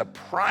me as a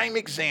prime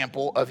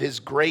example of his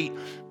great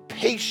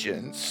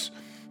patience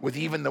with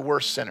even the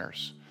worst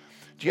sinners.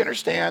 Do you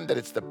understand that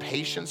it's the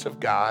patience of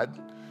God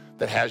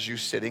that has you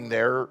sitting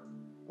there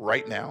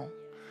right now?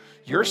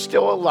 You're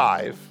still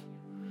alive,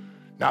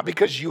 not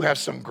because you have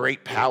some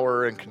great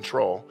power and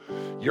control.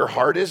 Your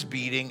heart is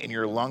beating and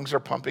your lungs are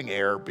pumping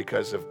air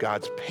because of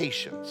God's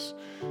patience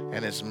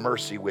and his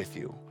mercy with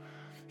you.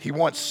 He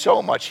wants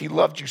so much. He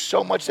loved you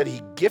so much that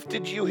he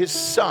gifted you his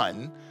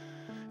son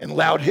and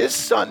allowed his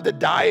son to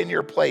die in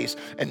your place.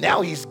 And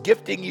now he's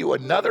gifting you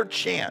another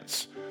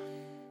chance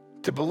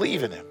to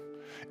believe in him.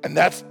 And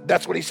that's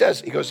what he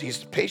says. He goes,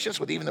 he's patient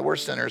with even the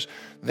worst sinners.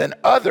 Then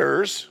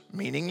others,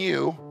 meaning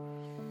you,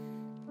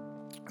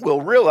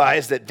 will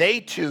realize that they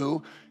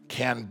too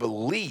can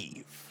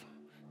believe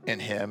in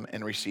him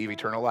and receive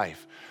eternal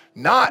life.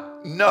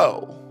 Not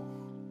know.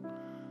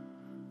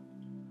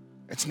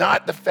 It's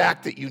not the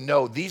fact that you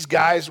know. These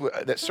guys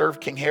that served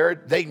King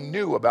Herod, they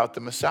knew about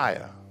the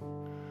Messiah.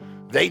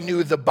 They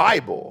knew the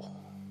Bible.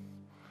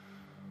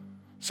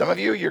 Some of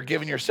you, you're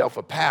giving yourself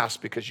a pass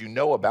because you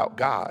know about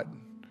God.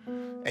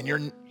 And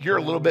you're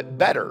a little bit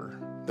better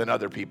than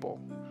other people.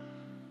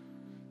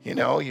 You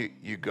know,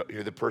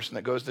 you're the person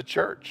that goes to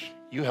church.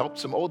 You helped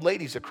some old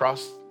ladies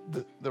across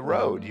the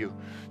road. You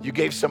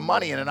gave some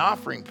money in an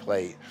offering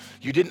plate.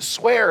 You didn't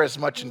swear as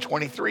much in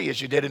 23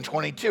 as you did in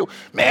 22.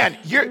 Man,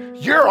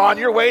 you're on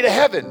your way to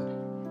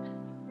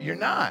heaven. You're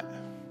not.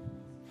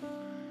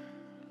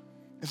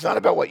 It's not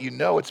about what you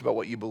know, it's about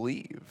what you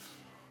believe.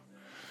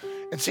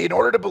 And see, in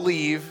order to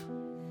believe,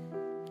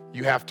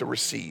 you have to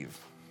receive.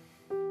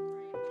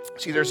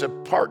 See, there's a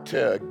part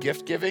to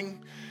gift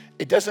giving.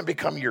 It doesn't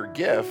become your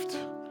gift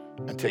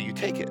until you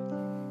take it.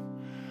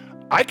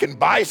 I can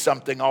buy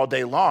something all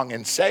day long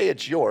and say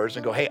it's yours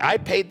and go, hey, I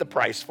paid the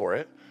price for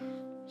it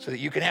so that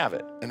you can have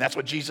it. And that's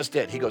what Jesus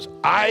did. He goes,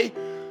 I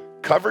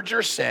covered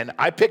your sin.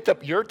 I picked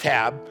up your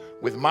tab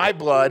with my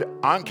blood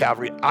on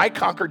Calvary. I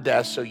conquered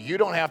death so you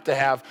don't have to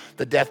have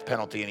the death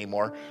penalty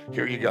anymore.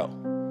 Here you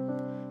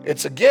go.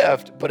 It's a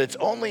gift, but it's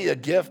only a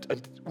gift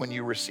when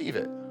you receive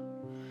it.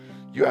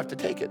 You have to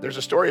take it. There's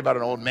a story about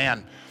an old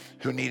man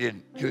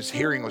whose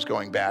hearing was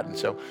going bad. And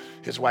so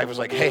his wife was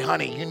like, hey,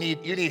 honey, you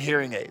need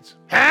hearing aids.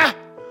 Huh?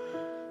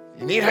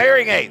 You need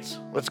hearing aids.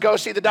 Let's go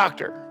see the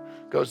doctor.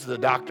 Goes to the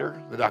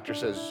doctor. The doctor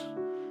says,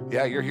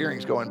 yeah, your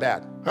hearing's going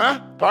bad. Huh?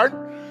 Pardon?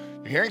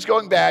 Your hearing's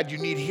going bad. You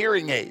need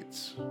hearing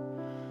aids.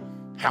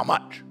 How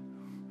much?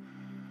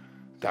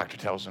 The doctor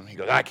tells him, he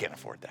goes, I can't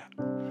afford that.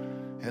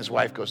 And his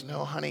wife goes,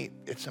 no, honey,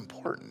 it's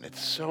important.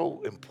 It's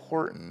so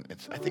important.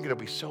 I think it'll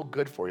be so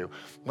good for you.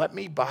 Let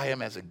me buy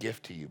them as a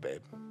gift to you,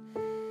 babe.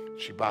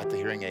 She bought the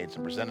hearing aids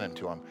and presented them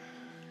to him.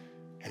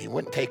 And he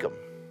wouldn't take them.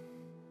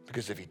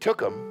 Because if he took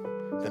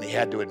them, then he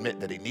had to admit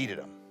that he needed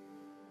them.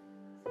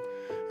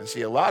 And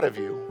see, a lot of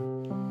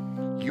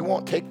you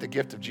won't take the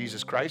gift of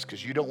Jesus Christ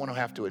because you don't want to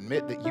have to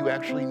admit that you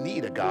actually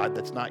need a God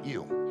that's not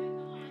you.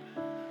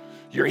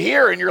 You're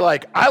here and you're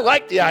like, I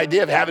like the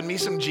idea of having me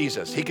some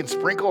Jesus. He can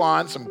sprinkle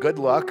on some good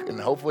luck and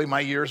hopefully my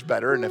year's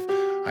better. And if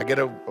I get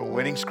a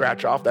winning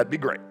scratch off, that'd be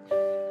great.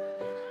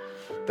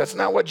 That's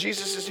not what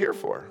Jesus is here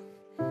for.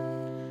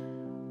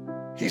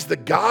 He's the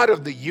God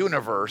of the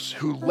universe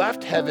who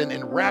left heaven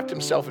and wrapped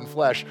himself in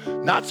flesh,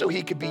 not so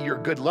he could be your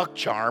good luck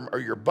charm or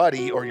your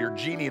buddy or your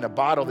genie in a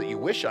bottle that you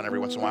wish on every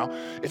once in a while.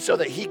 It's so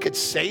that he could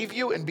save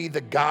you and be the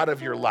God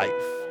of your life.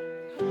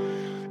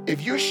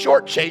 If you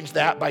shortchange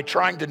that by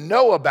trying to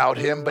know about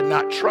him but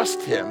not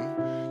trust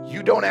him,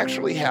 you don't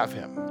actually have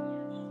him.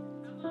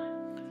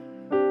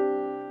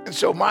 And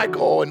so my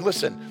goal, and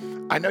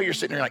listen, I know you're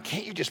sitting there like,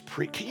 can't you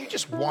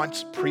just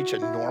once preach a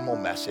normal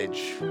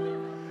message?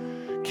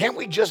 Can't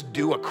we just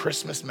do a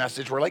Christmas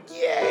message? We're like,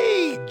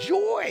 yay,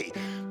 joy.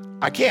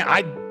 I can't.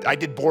 I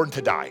did Born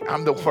to Die.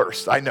 I'm the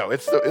worst. I know.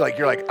 It's like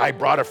you're like, I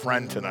brought a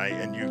friend tonight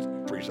and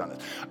you preached on this.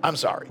 I'm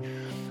sorry.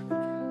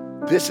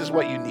 This is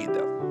what you need,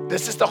 though.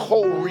 This is the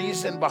whole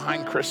reason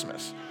behind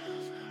Christmas.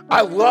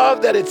 I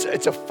love that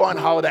it's a fun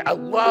holiday. I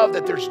love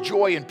that there's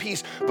joy and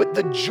peace. But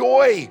the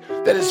joy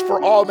that is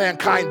for all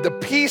mankind, the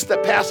peace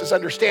that passes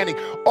understanding,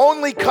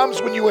 only comes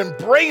when you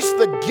embrace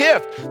the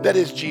gift that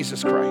is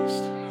Jesus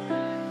Christ.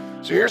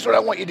 So here's what I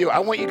want you to do. I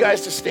want you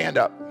guys to stand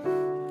up.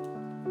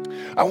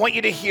 I want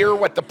you to hear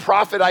what the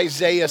prophet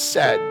Isaiah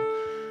said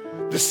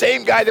The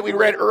same guy that we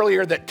read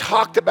earlier that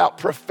talked about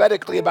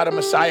prophetically about a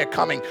Messiah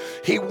coming.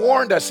 He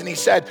warned us and he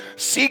said,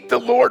 seek the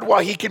Lord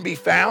while he can be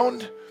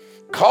found.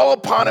 Call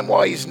upon him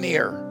while he's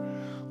near.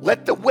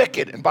 Let the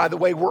wicked, and by the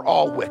way, we're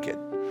all wicked.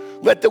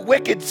 Let the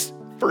wicked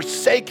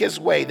forsake his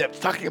way. That's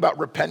talking about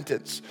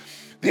repentance.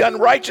 The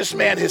unrighteous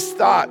man, his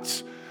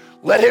thoughts.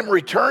 Let him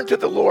return to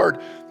the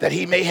Lord that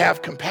he may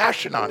have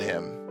compassion on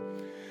him.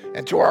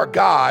 And to our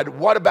God,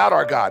 what about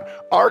our God?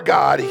 Our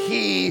God,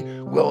 he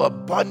will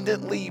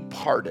abundantly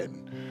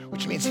pardon,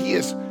 which means he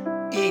is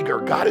eager.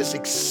 God is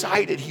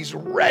excited. He's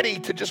ready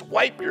to just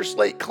wipe your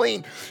slate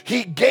clean.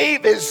 He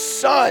gave his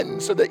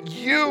son so that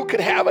you could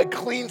have a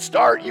clean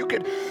start. You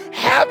could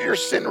have your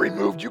sin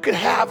removed. You could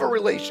have a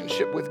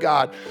relationship with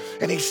God.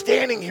 And he's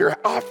standing here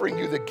offering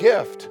you the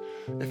gift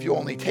if you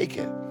only take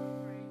it.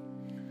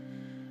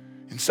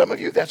 And some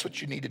of you, that's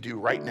what you need to do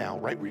right now,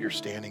 right where you're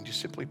standing. Just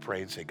simply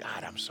pray and say,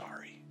 God, I'm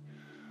sorry.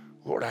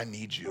 Lord, I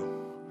need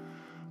you.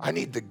 I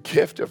need the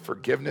gift of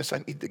forgiveness.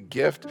 I need the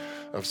gift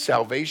of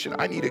salvation.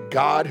 I need a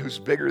God who's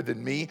bigger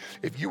than me.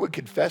 If you would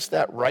confess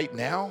that right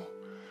now,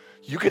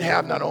 you can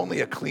have not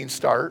only a clean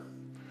start,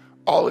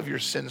 all of your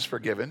sins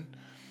forgiven,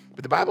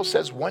 but the Bible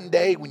says one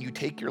day when you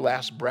take your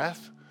last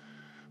breath,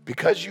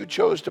 because you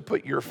chose to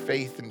put your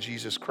faith in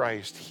Jesus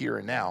Christ here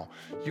and now,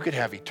 you could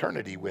have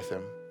eternity with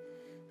him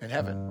in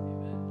heaven.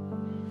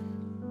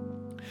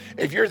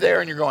 If you're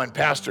there and you're going,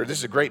 Pastor, this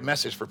is a great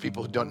message for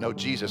people who don't know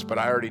Jesus, but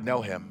I already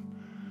know him.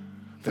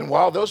 Then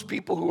while those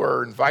people who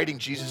are inviting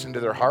Jesus into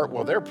their heart,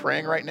 while they're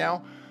praying right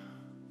now,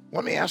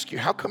 let me ask you,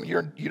 how come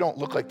you don't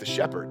look like the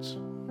shepherds?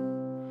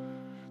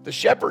 The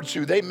shepherds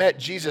who they met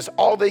Jesus,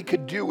 all they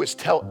could do was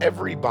tell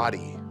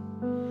everybody.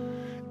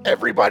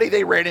 Everybody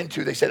they ran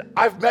into, they said,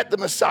 I've met the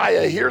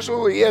Messiah. Here's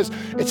who he is.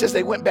 It says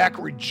they went back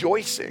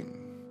rejoicing,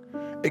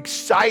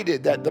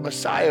 excited that the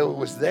Messiah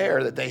was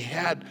there, that they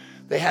had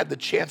the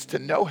chance to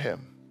know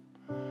him.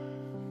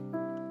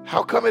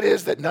 How come it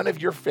is that none of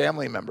your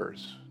family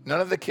members, none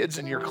of the kids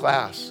in your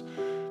class,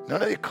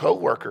 none of the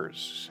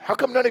coworkers, how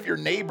come none of your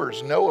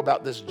neighbors know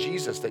about this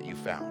Jesus that you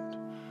found?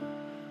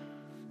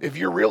 If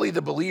you're really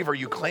the believer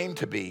you claim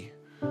to be,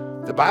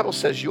 the Bible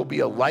says you'll be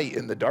a light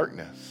in the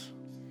darkness.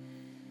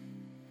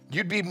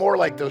 You'd be more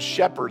like those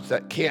shepherds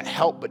that can't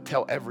help but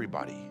tell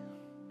everybody.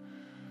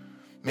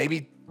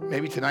 Maybe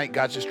tonight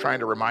God's just trying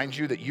to remind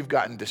you that you've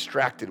gotten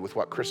distracted with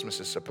what Christmas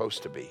is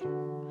supposed to be.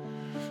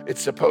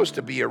 It's supposed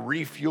to be a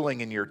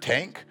refueling in your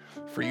tank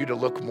for you to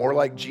look more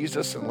like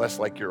Jesus and less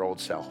like your old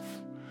self.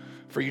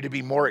 For you to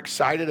be more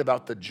excited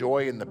about the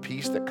joy and the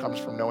peace that comes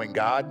from knowing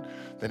God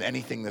than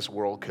anything this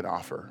world can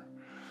offer.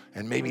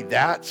 And maybe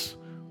that's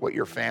what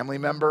your family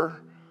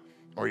member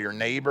or your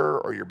neighbor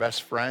or your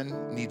best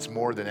friend needs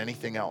more than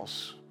anything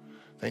else.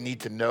 They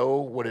need to know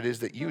what it is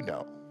that you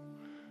know.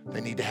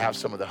 They need to have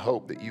some of the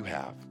hope that you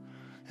have.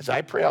 As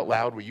I pray out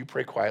loud, will you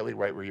pray quietly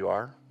right where you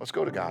are? Let's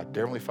go to God.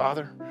 Dear Heavenly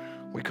Father,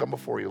 we come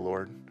before you,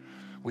 Lord.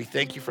 We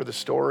thank you for the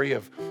story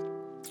of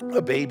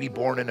a baby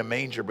born in a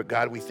manger, but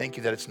God, we thank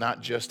you that it's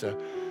not just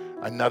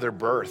another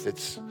birth.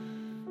 It's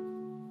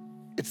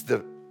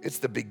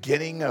the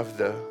beginning of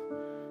the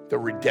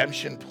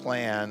redemption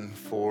plan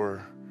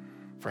for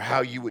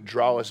how you would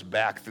draw us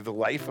back through the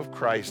life of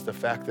Christ, the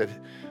fact that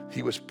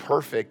he was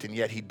perfect and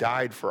yet he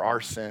died for our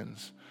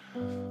sins.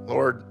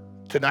 Lord,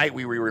 tonight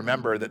we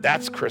remember that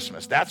that's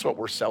Christmas. That's what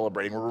we're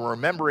celebrating. We're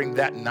remembering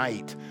that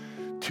night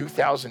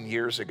 2,000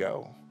 years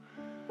ago.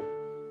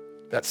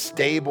 That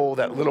stable,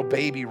 that little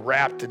baby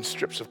wrapped in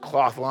strips of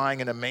cloth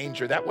lying in a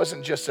manger. That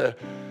wasn't just a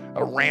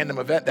random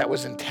event. That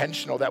was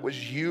intentional. That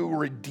was you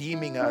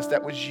redeeming us.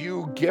 That was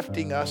you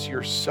gifting us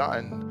your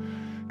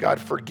son.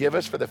 God, forgive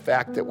us for the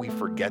fact that we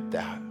forget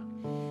that.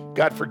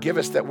 God, forgive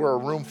us that we're a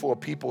room full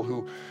of people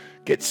who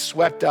get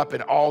swept up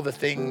in all the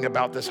thing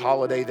about this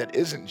holiday that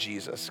isn't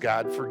Jesus.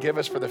 God, forgive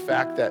us for the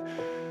fact that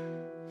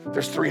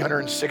there's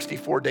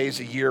 364 days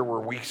a year where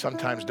we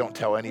sometimes don't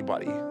tell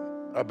anybody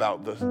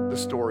about the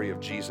story of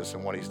Jesus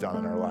and what he's done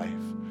in our life.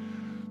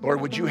 Lord,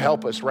 would you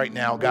help us right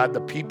now, God,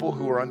 the people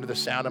who are under the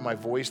sound of my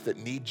voice that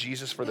need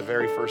Jesus for the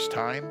very first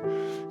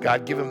time,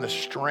 God, give them the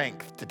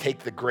strength to take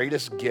the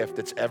greatest gift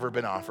that's ever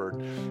been offered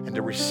and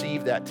to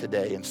receive that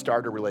today and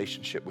start a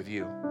relationship with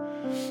you.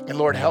 And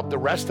Lord, help the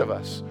rest of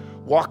us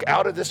walk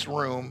out of this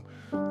room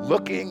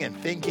looking and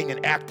thinking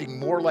and acting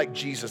more like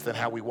Jesus than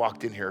how we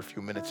walked in here a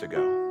few minutes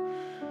ago.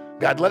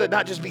 God, let it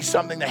not just be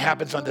something that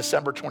happens on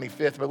December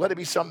 25th, but let it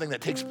be something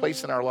that takes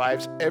place in our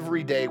lives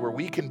every day where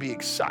we can be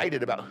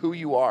excited about who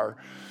you are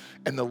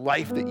and the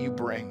life that you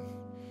bring.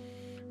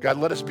 God,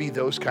 let us be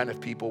those kind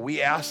of people.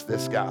 We ask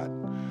this, God.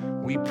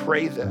 We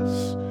pray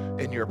this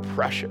in your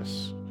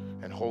precious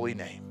and holy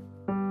name.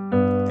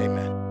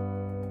 Amen.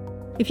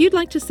 If you'd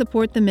like to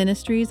support the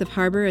ministries of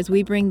Harbor as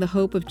we bring the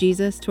hope of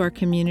Jesus to our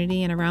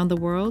community and around the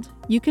world,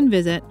 you can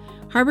visit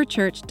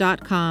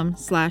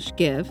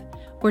harborchurch.com/give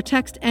or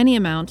text any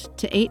amount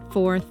to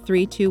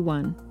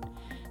 84321.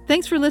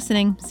 Thanks for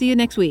listening. See you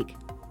next week.